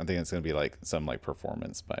to release it. I think it's going to be like some like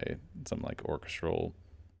performance by some like orchestral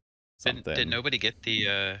something. Did nobody get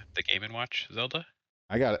the Game & Watch Zelda?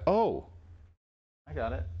 I got it. I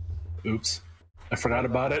got it. Oops, I forgot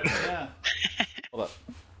about it. Yeah. Hold up.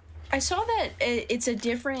 I saw that it's a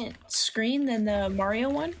different screen than the Mario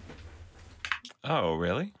one. Oh,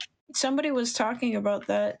 really? Somebody was talking about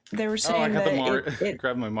that. They were saying that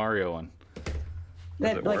grab my Mario one.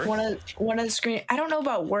 That like one of the screen. I don't know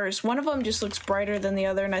about worse. One of them just looks brighter than the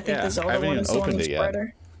other, and I think the Zelda one is the one that's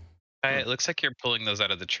brighter. It looks like you're pulling those out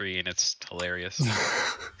of the tree, and it's hilarious.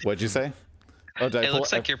 What'd you say? It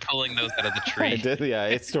looks like you're pulling those out of the tree. I did, yeah.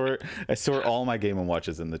 I store all my Game &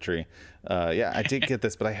 Watches in the tree. I did get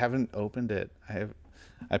this, but I haven't opened it.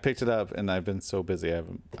 I picked it up, and I've been so busy. I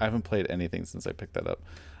haven't played anything since I picked that up.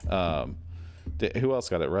 Who else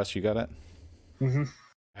got it? Russ, you got it? Mm-hmm.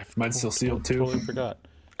 Mine's still sealed too. Totally forgot.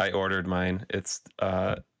 I ordered mine. It's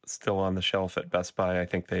still on the shelf at Best Buy. I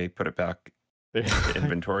think they put it back in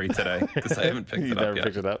inventory today because I haven't picked it up yet.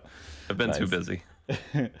 Picked it up? I've been too busy.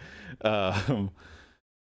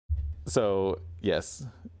 So yes,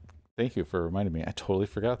 thank you for reminding me. I totally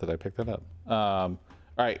forgot that I picked that up. All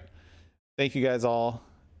right, thank you guys all.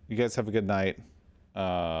 You guys have a good night.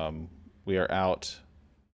 We are out.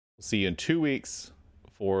 We'll see you in 2 weeks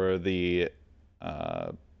for the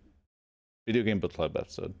Video Game Book Club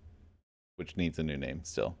episode, which needs a new name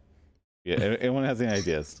still. Yeah, anyone has any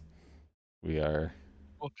ideas? We'll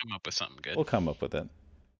come up with something good. We'll come up with it.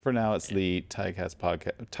 For now, it's the Tycast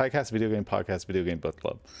podcast, Tycast Video Game Podcast, Video Game Book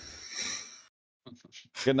Club.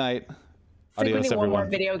 Good night. I think Adios, we need everyone. one more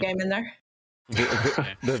video game in there.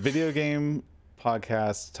 The Video Game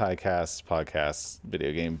Podcast, Tycast Podcast,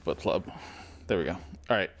 Video Game Book Club. There we go.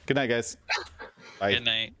 All right. Good night, guys. Bye. Good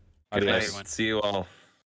night. Good Adios. night, everyone. See you all.